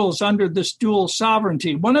individuals under this dual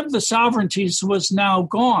sovereignty. One of the sovereignties was now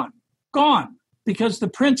gone, because the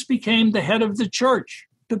prince became the head of the church.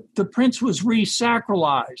 The prince was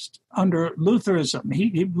re-sacralized under Lutheranism.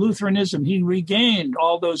 He regained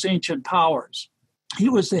all those ancient powers. He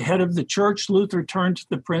was the head of the church. Luther turned to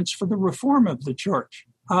the prince for the reform of the church.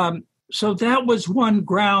 So that was one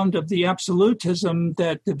ground of the absolutism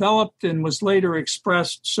that developed and was later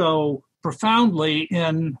expressed so profoundly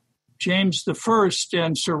in James I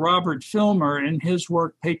and Sir Robert Filmer in his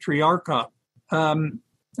work Patriarcha. And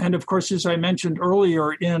of course, as I mentioned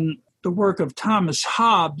earlier, in the work of Thomas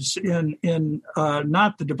Hobbes in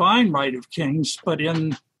not the divine right of kings, but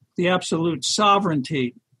in the absolute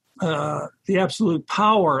sovereignty, the absolute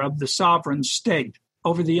power of the sovereign state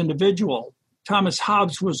over the individual. Thomas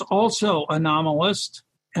Hobbes was also a nominalist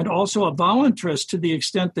and also a voluntarist to the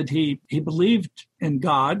extent that he believed in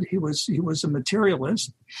God. He was a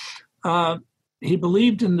materialist. He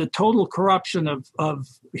believed in the total corruption of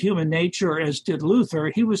human nature, as did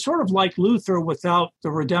Luther. He was sort of like Luther without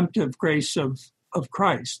the redemptive grace of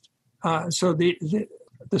Christ. So the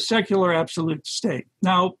secular absolute state.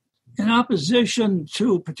 Now, in opposition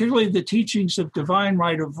to particularly the teachings of divine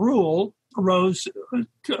right of rule, arose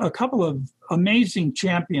a couple of amazing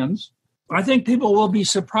champions. I think people will be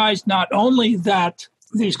surprised not only that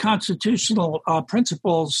these constitutional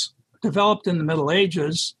principles developed in the Middle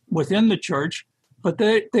Ages within the church, but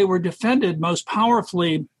they were defended most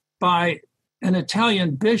powerfully by an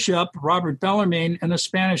Italian bishop, Robert Bellarmine, and a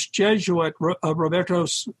Spanish Jesuit, Roberto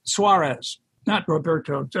Suarez. Not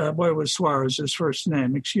Roberto, what was Suarez's first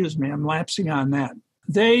name? Excuse me, I'm lapsing on that.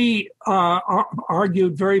 They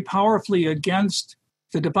argued very powerfully against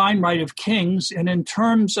the divine right of kings, and in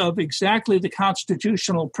terms of exactly the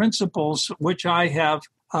constitutional principles which I have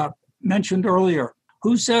mentioned earlier.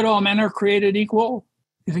 Who said all men are created equal?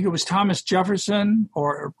 You think it was Thomas Jefferson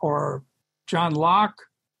or John Locke?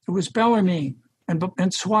 It was Bellarmine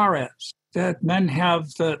and Suarez, that men have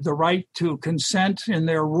the right to consent in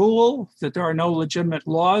their rule, that there are no legitimate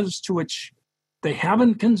laws to which they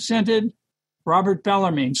haven't consented. Robert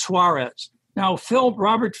Bellarmine, Suarez. Now,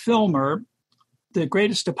 Robert Filmer, the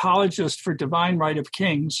greatest apologist for divine right of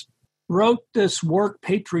kings, wrote this work,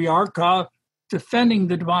 Patriarcha, defending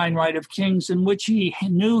the divine right of kings, in which he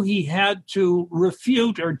knew he had to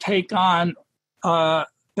refute or take on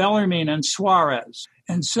Bellarmine and Suarez.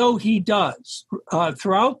 And so he does.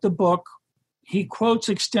 Throughout the book, he quotes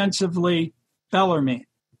extensively Bellarmine.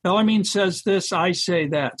 Bellarmine says this, I say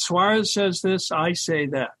that. Suarez says this, I say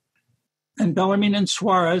that. And Bellarmine and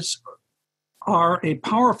Suarez are a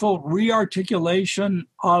powerful rearticulation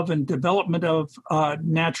of and development of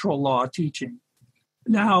natural law teaching.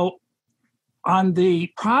 Now, on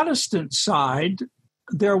the Protestant side,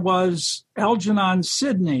 there was Algernon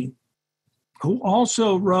Sidney, who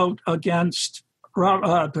also wrote against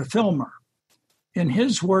Filmer in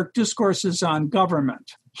his work, Discourses on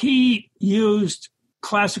Government. He used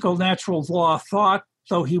classical natural law thought,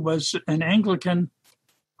 though he was an Anglican,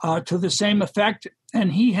 to the same effect.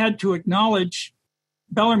 And he had to acknowledge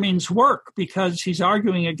Bellarmine's work because he's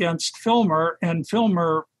arguing against Filmer, and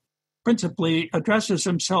Filmer principally addresses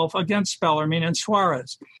himself against Bellarmine and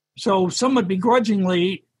Suarez. So somewhat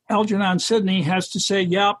begrudgingly, Algernon Sidney has to say,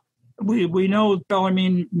 yep, we know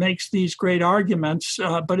Bellarmine makes these great arguments,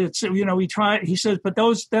 but it's, he says, but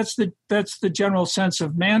that's the general sense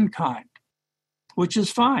of mankind, which is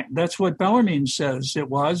fine. That's what Bellarmine says it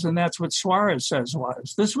was, and that's what Suarez says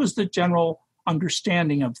was. This was the general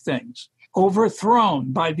understanding of things,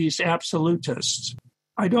 overthrown by these absolutists.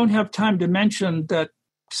 I don't have time to mention that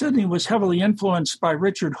Sidney was heavily influenced by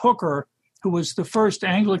Richard Hooker, who was the first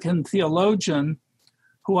Anglican theologian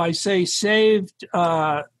who I say saved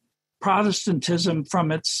Protestantism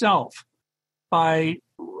from itself by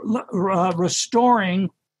restoring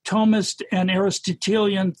Thomist and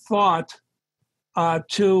Aristotelian thought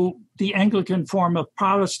to the Anglican form of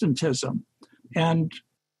Protestantism. And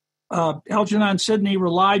Algernon Sidney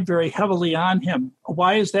relied very heavily on him.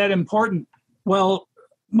 Why is that important? Well,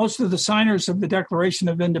 most of the signers of the Declaration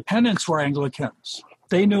of Independence were Anglicans.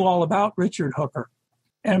 They knew all about Richard Hooker.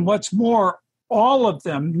 And what's more, all of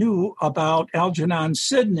them knew about Algernon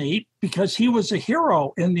Sidney because he was a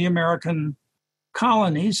hero in the American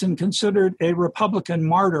colonies and considered a Republican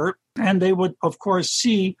martyr. And they would, of course,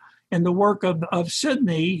 see in the work of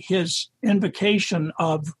Sidney his invocation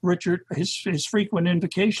of his frequent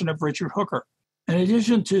invocation of Richard Hooker. In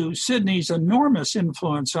addition to Sidney's enormous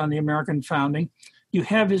influence on the American founding, you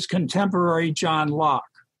have his contemporary John Locke,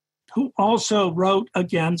 who also wrote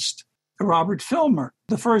against Robert Filmer.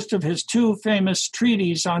 The first of his two famous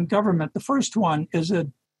treatises on government, the first one is a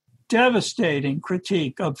devastating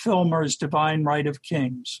critique of Filmer's divine right of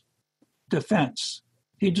kings defense.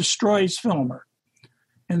 He destroys Filmer.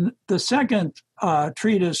 And the second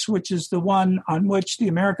treatise, which is the one on which the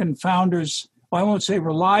American founders, well, I won't say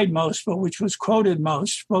relied most, but which was quoted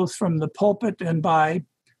most, both from the pulpit and by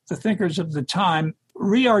the thinkers of the time,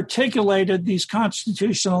 rearticulated these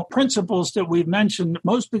constitutional principles that we've mentioned,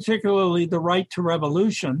 most particularly the right to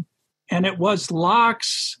revolution. And it was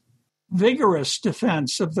Locke's vigorous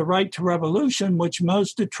defense of the right to revolution which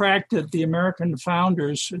most attracted the American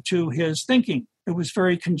founders to his thinking. It was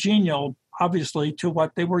very congenial, obviously, to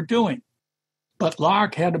what they were doing. But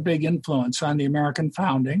Locke had a big influence on the American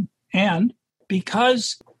founding. And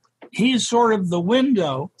because he's sort of the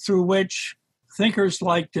window through which thinkers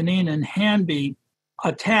like Deneen and Hanby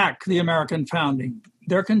attack the American founding.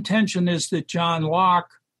 Their contention is that John Locke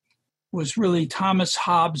was really Thomas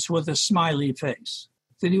Hobbes with a smiley face,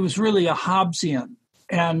 that he was really a Hobbesian.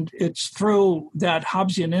 And it's through that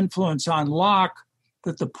Hobbesian influence on Locke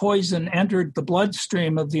that the poison entered the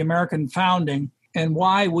bloodstream of the American founding and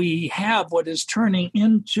why we have what is turning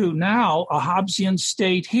into now a Hobbesian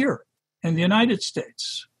state here in the United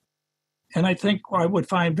States. And I think I would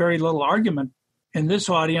find very little argument in this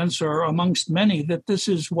audience or amongst many that this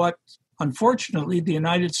is what, unfortunately, the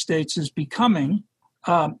United States is becoming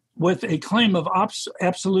with a claim of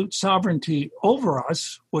absolute sovereignty over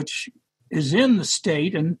us, which is in the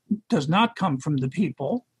state and does not come from the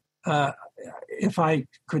people. If I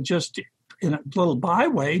could just, in a little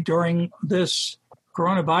byway, during this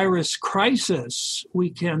coronavirus crisis, we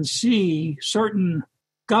can see certain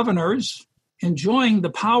governors enjoying the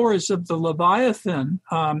powers of the Leviathan,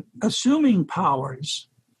 assuming powers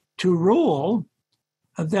to rule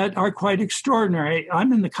that are quite extraordinary.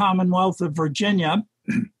 I'm in the Commonwealth of Virginia,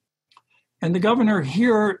 and the governor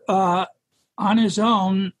here on his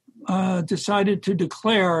own decided to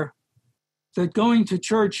declare that going to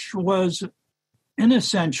church was an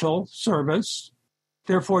essential service,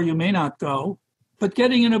 therefore you may not go, but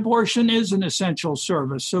getting an abortion is an essential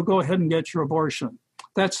service, so go ahead and get your abortion.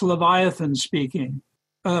 That's Leviathan speaking.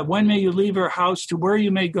 When may you leave your house, to where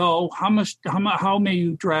you may go, how may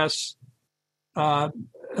you dress,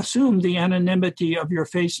 assume the anonymity of your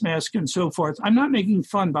face mask and so forth. I'm not making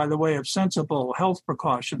fun, by the way, of sensible health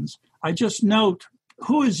precautions. I just note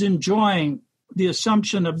who is enjoying the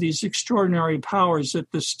assumption of these extraordinary powers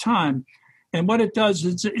at this time. And what it does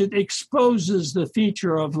is it exposes the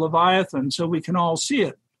feature of Leviathan so we can all see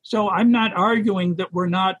it. So I'm not arguing that we're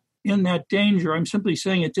not in that danger. I'm simply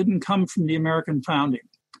saying it didn't come from the American founding.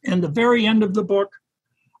 In the very end of the book,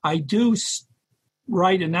 I do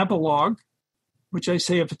write an epilogue, which I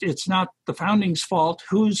say, if it's not the founding's fault,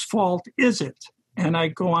 whose fault is it? And I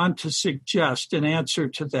go on to suggest an answer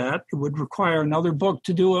to that. It would require another book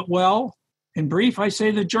to do it well. In brief, I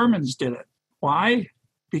say the Germans did it. Why?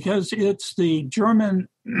 Because it's the German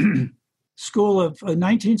school of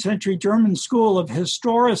 19th century German school of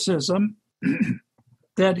historicism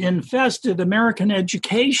that infested American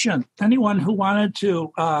education. Anyone who wanted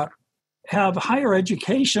to have higher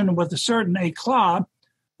education with a certain éclat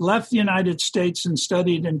left the United States and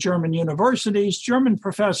studied in German universities. German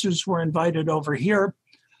professors were invited over here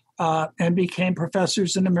and became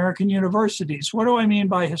professors in American universities. What do I mean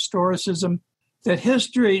by historicism? That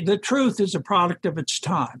history, the truth is a product of its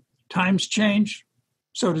time. Times change,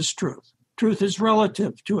 so does truth. Truth is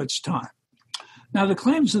relative to its time. Now, the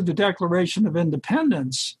claims of the Declaration of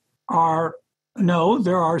Independence are, no,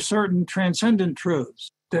 there are certain transcendent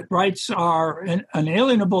truths, that rights are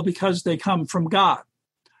unalienable because they come from God.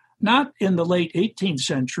 Not in the late 18th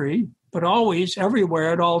century, but always,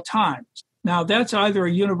 everywhere, at all times. Now, that's either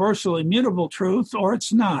a universal immutable truth or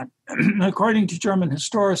it's not. According to German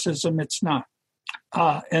historicism, it's not.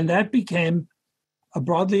 And that became a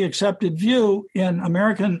broadly accepted view in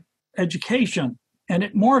American education. And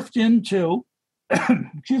it morphed into,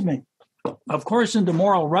 of course, into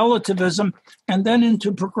moral relativism and then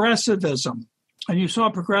into progressivism. And you saw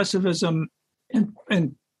progressivism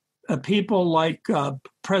in people like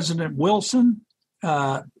President Wilson,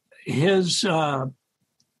 his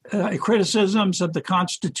criticisms of the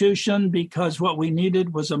Constitution because what we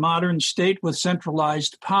needed was a modern state with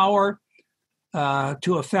centralized power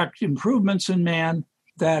to effect improvements in man,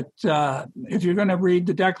 that if you're going to read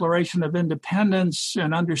the Declaration of Independence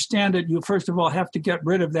and understand it, you first of all have to get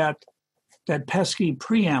rid of that pesky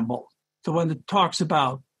preamble, the one that talks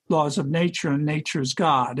about laws of nature and nature's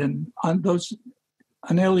God and on those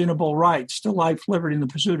unalienable rights to life, liberty, and the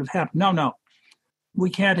pursuit of happiness. No, we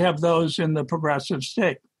can't have those in the progressive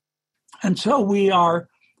state. And so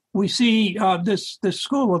we see this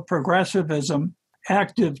school of progressivism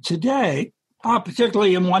active today,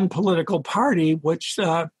 particularly in one political party, which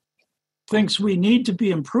thinks we need to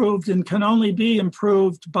be improved and can only be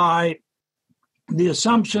improved by the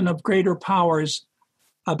assumption of greater powers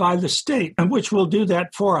by the state, and which will do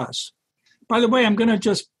that for us. By the way, I'm going to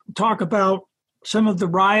just talk about some of the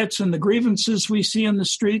riots and the grievances we see in the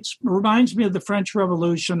streets. It reminds me of the French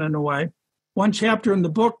Revolution in a way. One chapter in the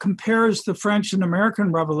book compares the French and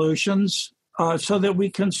American revolutions so that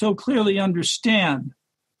we can so clearly understand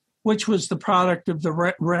which was the product of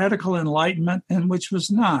the radical Enlightenment and which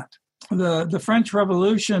was not. The French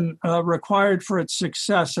Revolution required for its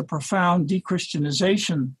success a profound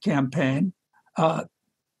de-Christianization campaign.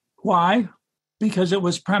 Why? Because it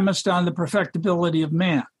was premised on the perfectibility of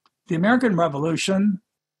man. The American Revolution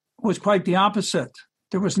was quite the opposite.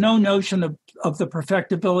 There was no notion of the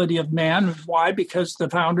perfectibility of man. Why? Because the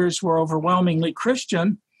founders were overwhelmingly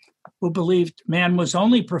Christian, who believed man was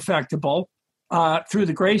only perfectible through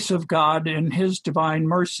the grace of God and his divine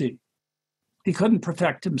mercy. He couldn't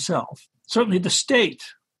perfect himself. Certainly the state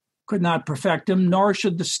could not perfect him, nor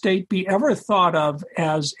should the state be ever thought of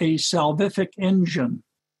as a salvific engine.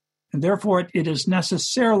 And therefore, it is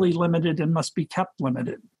necessarily limited and must be kept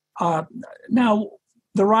limited. Now,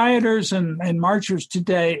 the rioters and marchers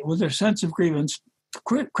today, with their sense of grievance,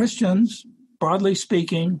 Christians, broadly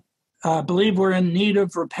speaking, believe we're in need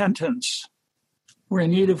of repentance. We're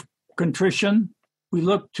in need of contrition. We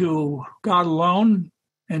look to God alone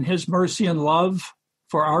and his mercy and love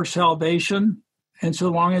for our salvation. And so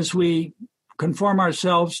long as we conform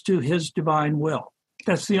ourselves to his divine will,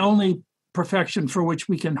 that's the only perfection for which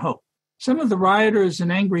we can hope. Some of the rioters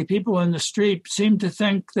and angry people in the street seem to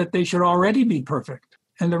think that they should already be perfect.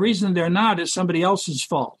 And the reason they're not is somebody else's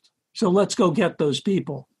fault. So let's go get those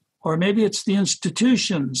people. Or maybe it's the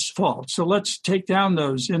institution's fault. So let's take down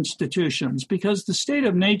those institutions, because the state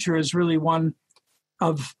of nature is really one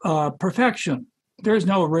of perfection. There's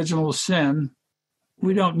no original sin.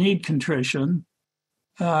 We don't need contrition.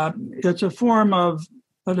 It's a form of,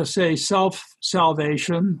 let us say,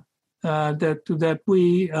 self-salvation that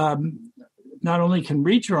we not only can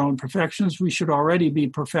reach our own perfections, we should already be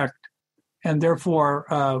perfect. And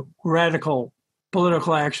therefore, radical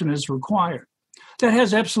political action is required. That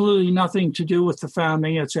has absolutely nothing to do with the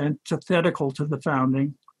founding. It's antithetical to the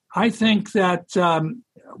founding. I think that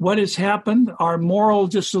what has happened, our moral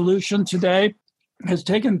dissolution today, has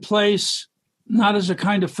taken place not as a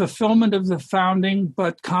kind of fulfillment of the founding,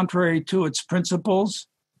 but contrary to its principles.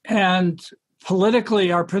 And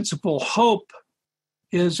politically, our principal hope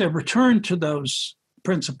is a return to those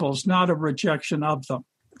principles, not a rejection of them.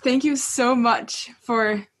 Thank you so much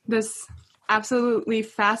for this absolutely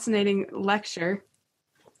fascinating lecture.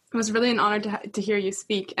 It was really an honor to hear you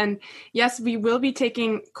speak. And yes, we will be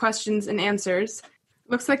taking questions and answers.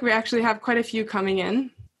 Looks like we actually have quite a few coming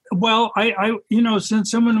in. Well, I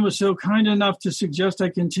since someone was so kind enough to suggest I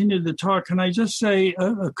continue the talk, can I just say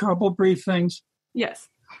a couple brief things? Yes.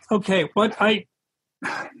 Okay,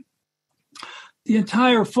 the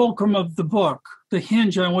entire fulcrum of the book, the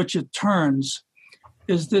hinge on which it turns,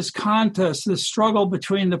 is this contest, this struggle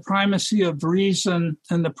between the primacy of reason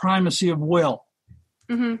and the primacy of will.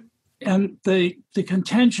 Mm-hmm. And the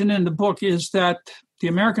contention in the book is that the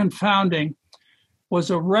American founding was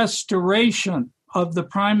a restoration of the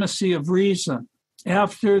primacy of reason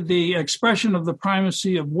after the expression of the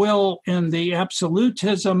primacy of will in the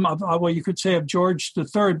absolutism of, you could say of George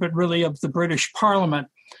III, but really of the British Parliament,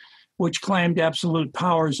 which claimed absolute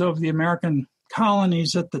powers over the American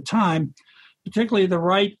colonies at the time, particularly the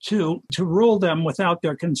right to rule them without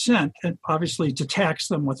their consent, and obviously to tax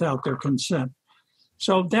them without their consent.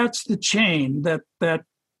 So that's the chain, that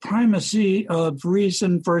primacy of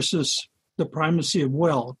reason versus the primacy of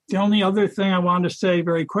will. The only other thing I want to say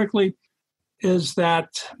very quickly is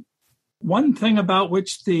that one thing about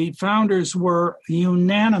which the founders were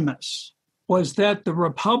unanimous was that the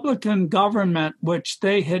Republican government which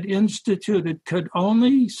they had instituted could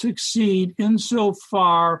only succeed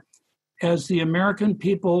insofar as the American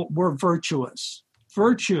people were virtuous.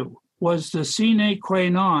 Virtue was the sine qua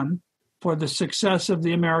non for the success of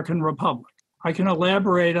the American Republic. I can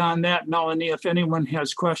elaborate on that, Melanie, if anyone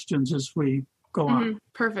has questions as we go on.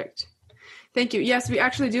 Perfect. Thank you. Yes, we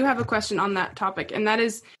actually do have a question on that topic, and that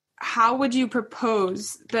is, how would you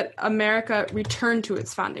propose that America return to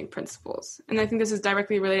its founding principles? And I think this is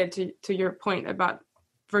directly related to your point about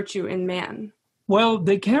virtue in man. Well,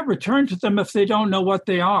 they can't return to them if they don't know what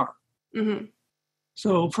they are. Mm-hmm.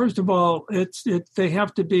 So first of all, they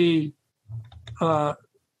have to be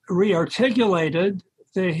rearticulated.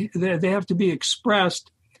 They have to be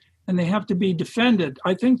expressed, and they have to be defended.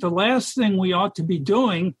 I think the last thing we ought to be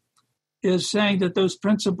doing is saying that those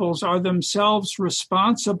principles are themselves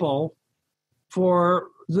responsible for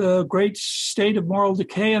the great state of moral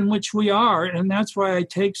decay in which we are. And that's why I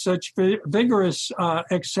take such vigorous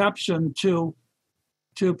exception to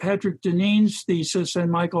Patrick Deneen's thesis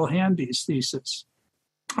and Michael Handy's thesis.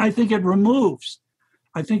 I think it removes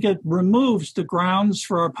the grounds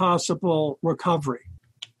for a possible recovery.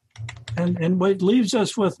 And it leaves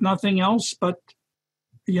us with nothing else but,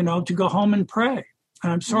 to go home and pray.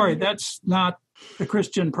 And I'm sorry, that's not a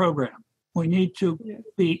Christian program. We need to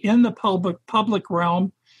be in the public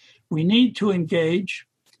realm. We need to engage.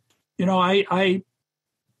 I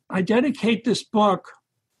dedicate this book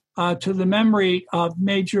to the memory of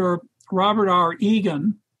Major Robert R.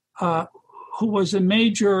 Egan, who was a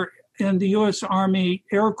major in the U.S. Army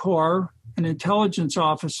Air Corps, an intelligence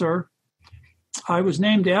officer. I was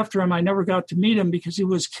named after him. I never got to meet him because he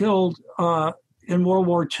was killed in World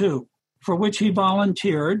War II, for which he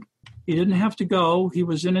volunteered. He didn't have to go. He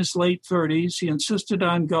was in his late 30s. He insisted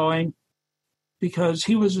on going because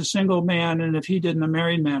he was a single man, and if he didn't, a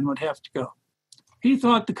married man would have to go. He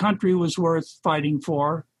thought the country was worth fighting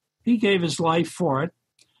for. He gave his life for it.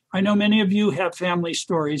 I know many of you have family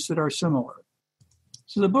stories that are similar.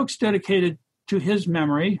 So the book's dedicated to his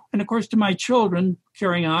memory, and of course to my children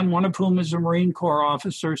carrying on, one of whom is a Marine Corps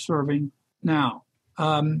officer serving now.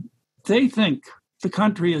 They think the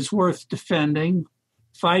country is worth defending,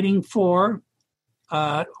 fighting for,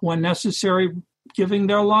 when necessary, giving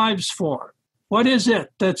their lives for. What is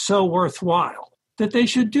it that's so worthwhile that they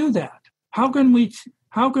should do that? How can we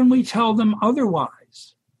tell them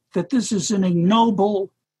otherwise? That this is an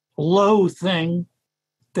ignoble, low thing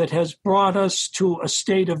that has brought us to a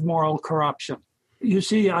state of moral corruption. You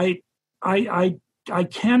see, I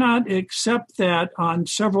cannot accept that on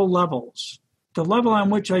several levels. The level on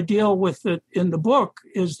which I deal with it in the book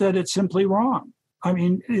is that it's simply wrong. I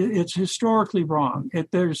mean, it's historically wrong. The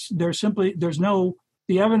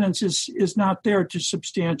evidence is not there to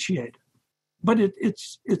substantiate it. But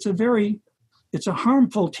it's a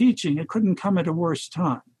harmful teaching. It couldn't come at a worse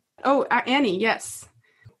time. Oh, Annie, yes.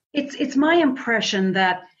 It's my impression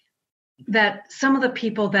that some of the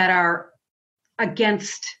people that are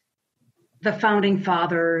against the founding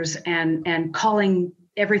fathers and calling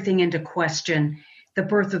everything into question, the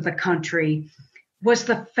birth of the country, was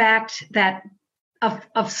the fact that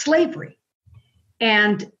of slavery,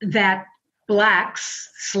 and that blacks,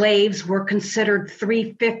 slaves, were considered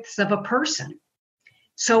 3/5 of a person.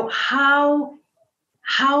 So how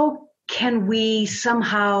can we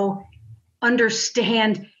somehow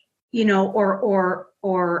understand, or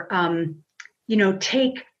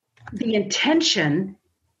take the intention,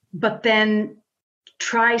 but then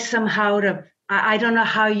try somehow to, I don't know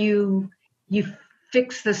how you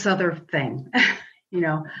fix this other thing,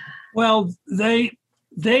 Well, they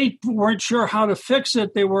weren't sure how to fix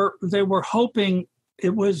it. They were hoping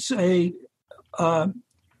it was a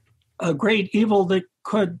great evil that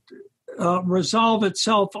could resolve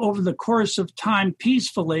itself over the course of time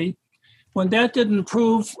peacefully. When that didn't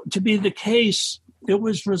prove to be the case, it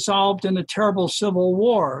was resolved in a terrible civil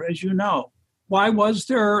war, as you know. Why was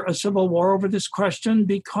there a civil war over this question?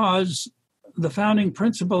 Because the founding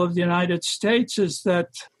principle of the United States is that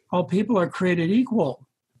all people are created equal.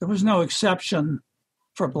 There was no exception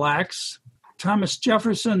for blacks. Thomas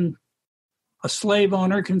Jefferson, a slave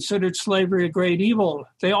owner, considered slavery a great evil.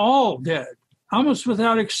 They all did. Almost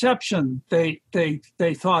without exception, they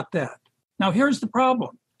thought that. Now, here's the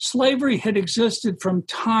problem. Slavery had existed from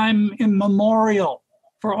time immemorial.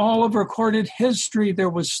 For all of recorded history, there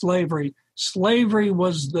was slavery. Slavery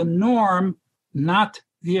was the norm, not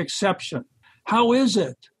the exception. How is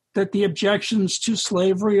it that the objections to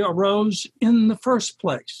slavery arose in the first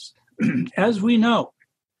place? As we know,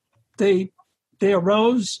 they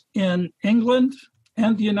arose in England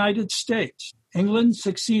and the United States. England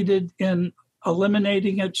succeeded in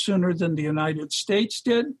eliminating it sooner than the United States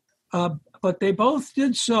did, but they both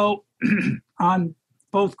did so on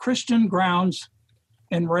both Christian grounds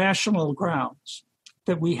and rational grounds.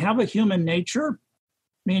 That we have a human nature,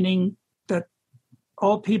 meaning that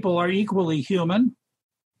all people are equally human.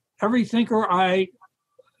 Every thinker I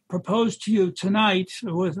propose to you tonight,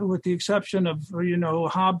 with the exception of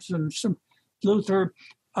Hobbes and some Luther,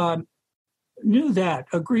 knew that,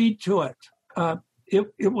 agreed to it.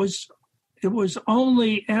 It was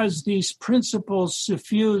only as these principles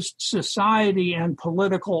suffused society and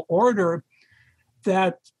political order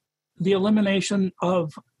that the elimination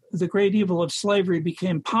of the great evil of slavery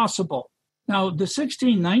became possible. Now, the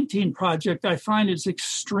 1619 Project I find is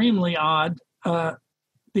extremely odd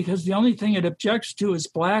because the only thing it objects to is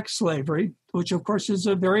black slavery, which of course is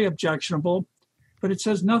a very objectionable, but it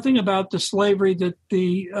says nothing about the slavery that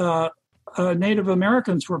the Native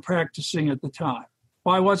Americans were practicing at the time.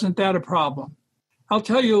 Why wasn't that a problem? I'll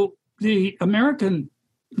tell you, the American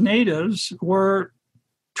natives were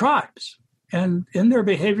tribes. And in their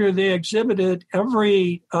behavior, they exhibited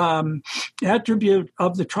every attribute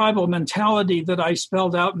of the tribal mentality that I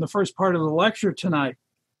spelled out in the first part of the lecture tonight.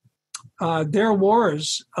 Their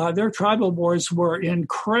wars, their tribal wars, were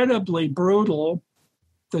incredibly brutal.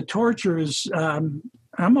 The tortures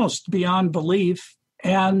almost beyond belief,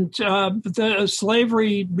 and the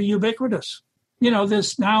slavery ubiquitous.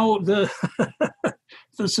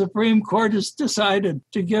 The Supreme Court has decided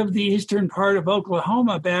to give the eastern part of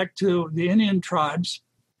Oklahoma back to the Indian tribes.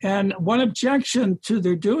 And one objection to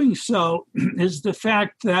their doing so is the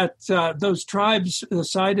fact that those tribes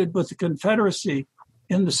sided with the Confederacy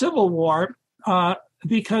in the Civil War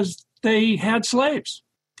because they had slaves.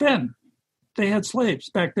 Then they had slaves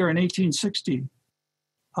back there in 1860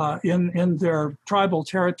 in their tribal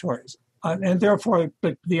territories. And therefore,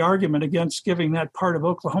 the argument against giving that part of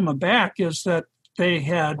Oklahoma back is that they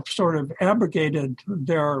had sort of abrogated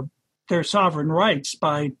their sovereign rights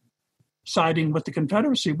by siding with the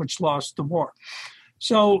Confederacy, which lost the war.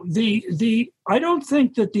 So I don't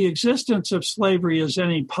think that the existence of slavery is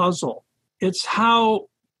any puzzle. It's how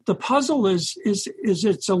the puzzle is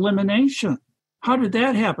its elimination. How did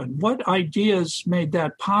that happen? What ideas made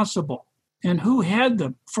that possible? And who had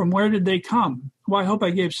them? From where did they come? Well, I hope I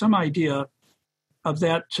gave some idea of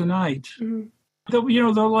that tonight. Mm-hmm.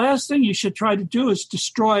 The last thing you should try to do is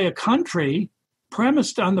destroy a country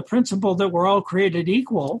premised on the principle that we're all created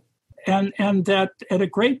equal and that at a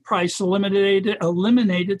great price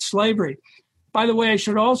eliminated slavery. By the way, I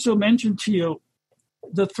should also mention to you,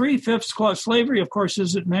 the 3/5 clause, slavery, of course,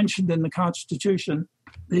 isn't mentioned in the Constitution.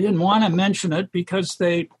 They didn't want to mention it because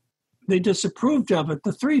they disapproved of it.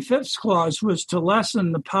 The 3/5 clause was to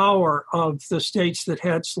lessen the power of the states that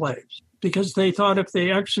had slaves, because they thought if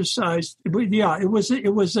they exercised, it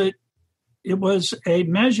was a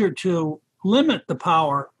measure to limit the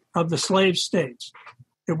power of the slave states.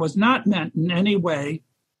 It was not meant in any way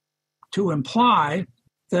to imply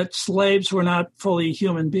that slaves were not fully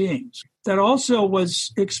human beings. That also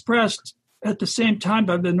was expressed at the same time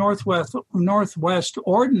by the Northwest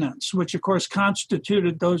Ordinance, which of course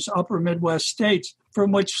constituted those upper Midwest states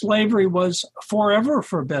from which slavery was forever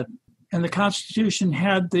forbidden. And the Constitution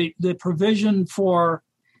had the provision for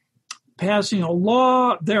passing a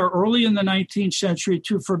law there early in the 19th century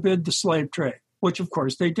to forbid the slave trade, which of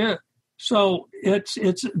course they did. So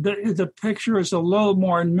the picture is a little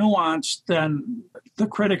more nuanced than the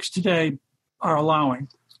critics today are allowing.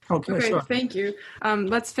 Okay, thank you.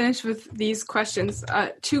 Let's finish with these questions.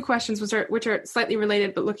 Two questions which are slightly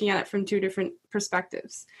related, but looking at it from two different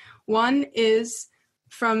perspectives. One is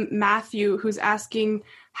from Matthew, who's asking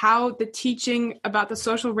how the teaching about the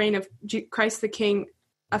social reign of Christ the King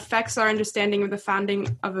affects our understanding of the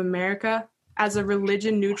founding of America as a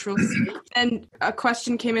religion-neutral state. And a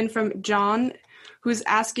question came in from John, who's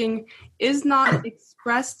asking, is not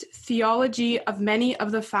expressed theology of many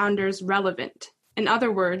of the founders relevant? In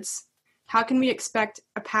other words, how can we expect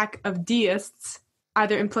a pack of deists,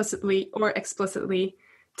 either implicitly or explicitly,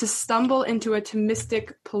 to stumble into a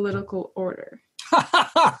Thomistic political order?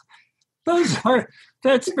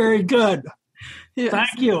 That's very good. Yes.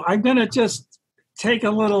 Thank you. I'm going to just take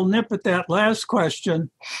a little nip at that last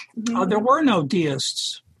question. Mm-hmm. There were no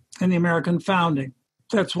deists in the American founding.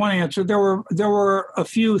 That's one answer. There were a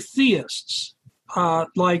few theists,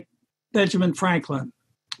 like Benjamin Franklin.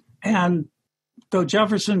 And though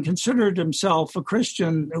Jefferson considered himself a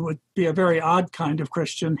Christian, it would be a very odd kind of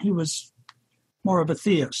Christian. He was more of a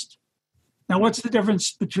theist. Now, what's the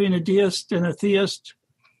difference between a deist and a theist?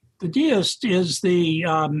 The deist is the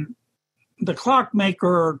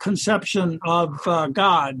clockmaker conception of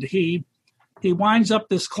God. He winds up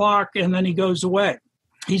this clock and then he goes away.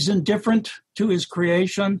 He's indifferent to his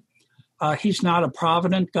creation. He's not a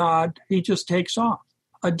provident God. He just takes off.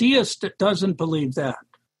 A deist doesn't believe that.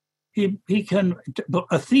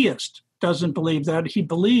 A theist doesn't believe that. He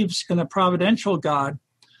believes in a providential God,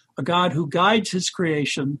 a God who guides his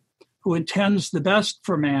creation, who intends the best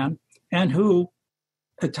for man, and who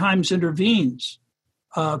at times intervenes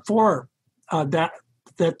for that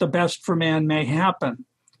the best for man may happen.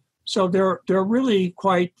 So they're really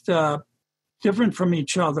quite different from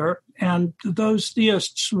each other. And those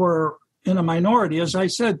theists were in a minority. As I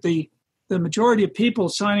said, the majority of people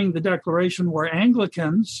signing the Declaration were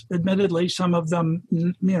Anglicans, admittedly, some of them,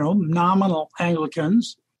 nominal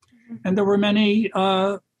Anglicans. And there were many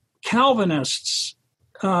Calvinists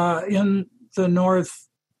in the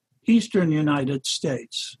northeastern United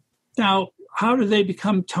States. Now, how do they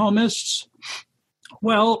become Thomists?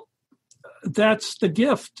 Well, that's the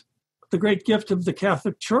gift. The great gift of the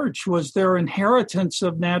Catholic Church was their inheritance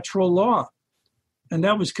of natural law. And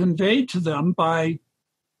that was conveyed to them by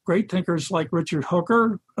great thinkers like Richard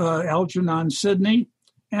Hooker, Algernon Sidney,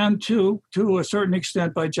 and to a certain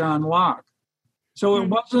extent by John Locke. So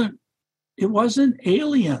it wasn't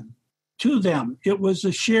alien to them. It was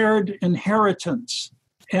a shared inheritance.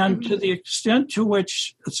 And to the extent to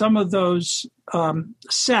which some of those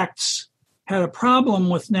sects had a problem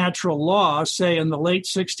with natural law, say in the late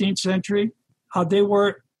 16th century, they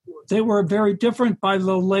were very different by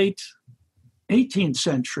the late 18th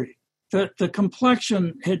century. The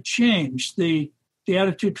complexion had changed. The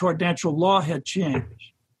attitude toward natural law had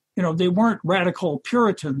changed. They weren't radical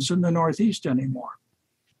Puritans in the Northeast anymore.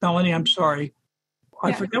 Melanie, I'm sorry.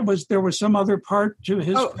 I forget, there was some other part to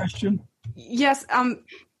his question? Yes.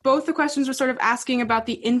 Both the questions were sort of asking about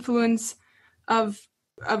the influence of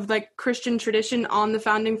like Christian tradition on the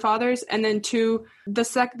founding fathers. And then the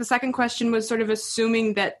second question was sort of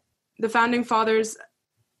assuming that the founding fathers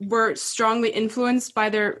were strongly influenced by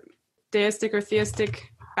their deistic or theistic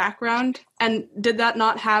background. And did that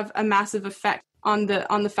not have a massive effect on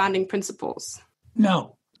the founding principles?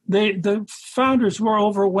 No. The founders were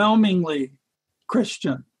overwhelmingly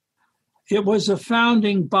Christian. It was a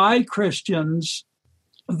founding by Christians,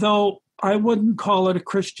 though I wouldn't call it a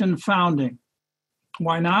Christian founding.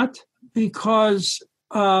 Why not? Because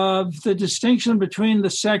of the distinction between the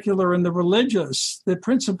secular and the religious. The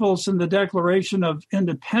principles in the Declaration of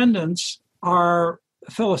Independence are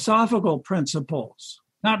philosophical principles,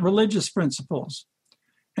 not religious principles.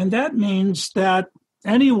 And that means that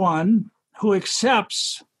anyone who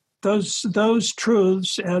accepts those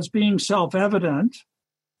truths as being self-evident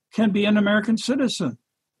can be an American citizen,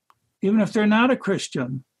 even if they're not a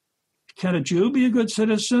Christian. Can a Jew be a good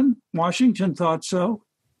citizen? Washington thought so.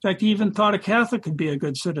 In fact, he even thought a Catholic could be a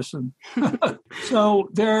good citizen. So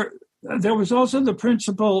there was also the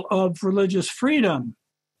principle of religious freedom.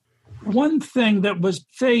 One thing that was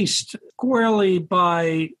faced squarely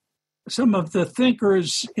by some of the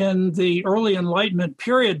thinkers in the early Enlightenment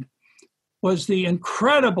period was the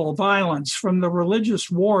incredible violence from the religious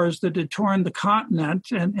wars that had torn the continent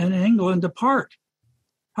and England apart.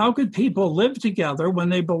 How could people live together when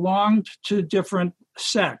they belonged to different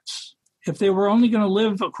sects? If they were only going to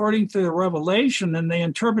live according to the revelation and they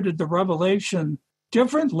interpreted the revelation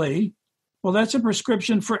differently, well, that's a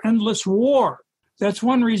prescription for endless war. That's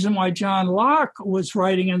one reason why John Locke was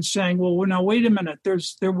writing and saying, well, now, wait a minute,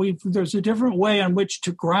 there's a different way in which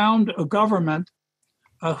to ground a government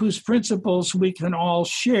whose principles we can all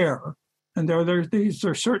share. And these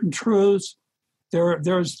are certain truths.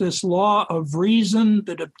 There's this law of reason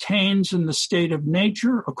that obtains in the state of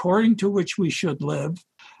nature, according to which we should live.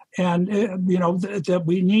 And, that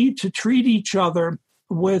we need to treat each other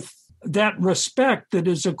with that respect that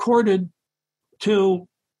is accorded to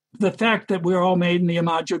the fact that we're all made in the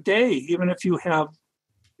imago Dei, even if you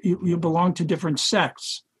belong to different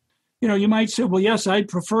sects. You might say, well, yes, I'd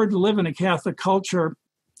prefer to live in a Catholic culture,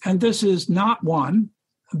 and this is not one.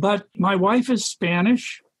 But my wife is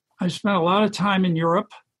Spanish. I spent a lot of time in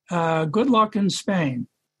Europe. Good luck in Spain.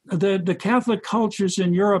 The Catholic cultures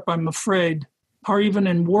in Europe, I'm afraid, are even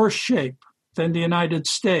in worse shape than the United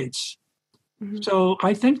States. Mm-hmm. So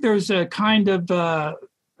I think there's a kind of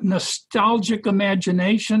nostalgic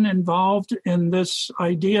imagination involved in this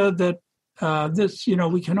idea that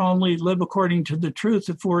we can only live according to the truth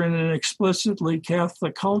if we're in an explicitly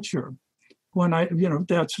Catholic culture. When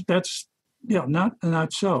that's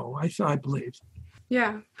not so, I believe.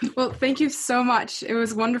 Yeah. Well, thank you so much. It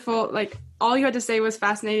was wonderful. Like, all you had to say was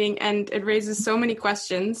fascinating, and it raises so many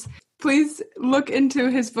questions. Please look into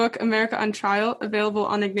his book, America on Trial, available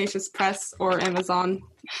on Ignatius Press or Amazon.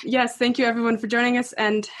 Yes, thank you everyone for joining us,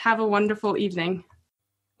 and have a wonderful evening.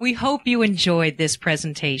 We hope you enjoyed this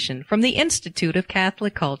presentation from the Institute of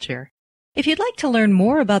Catholic Culture. If you'd like to learn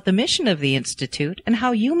more about the mission of the Institute and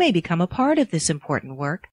how you may become a part of this important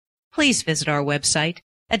work, please visit our website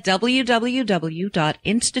at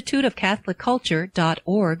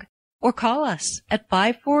www.instituteofcatholicculture.org or call us at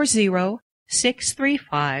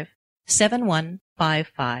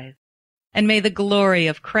 540-635-7155. And may the glory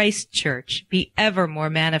of Christ Church be ever more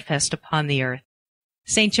manifest upon the earth.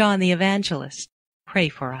 St. John the Evangelist, pray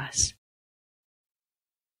for us.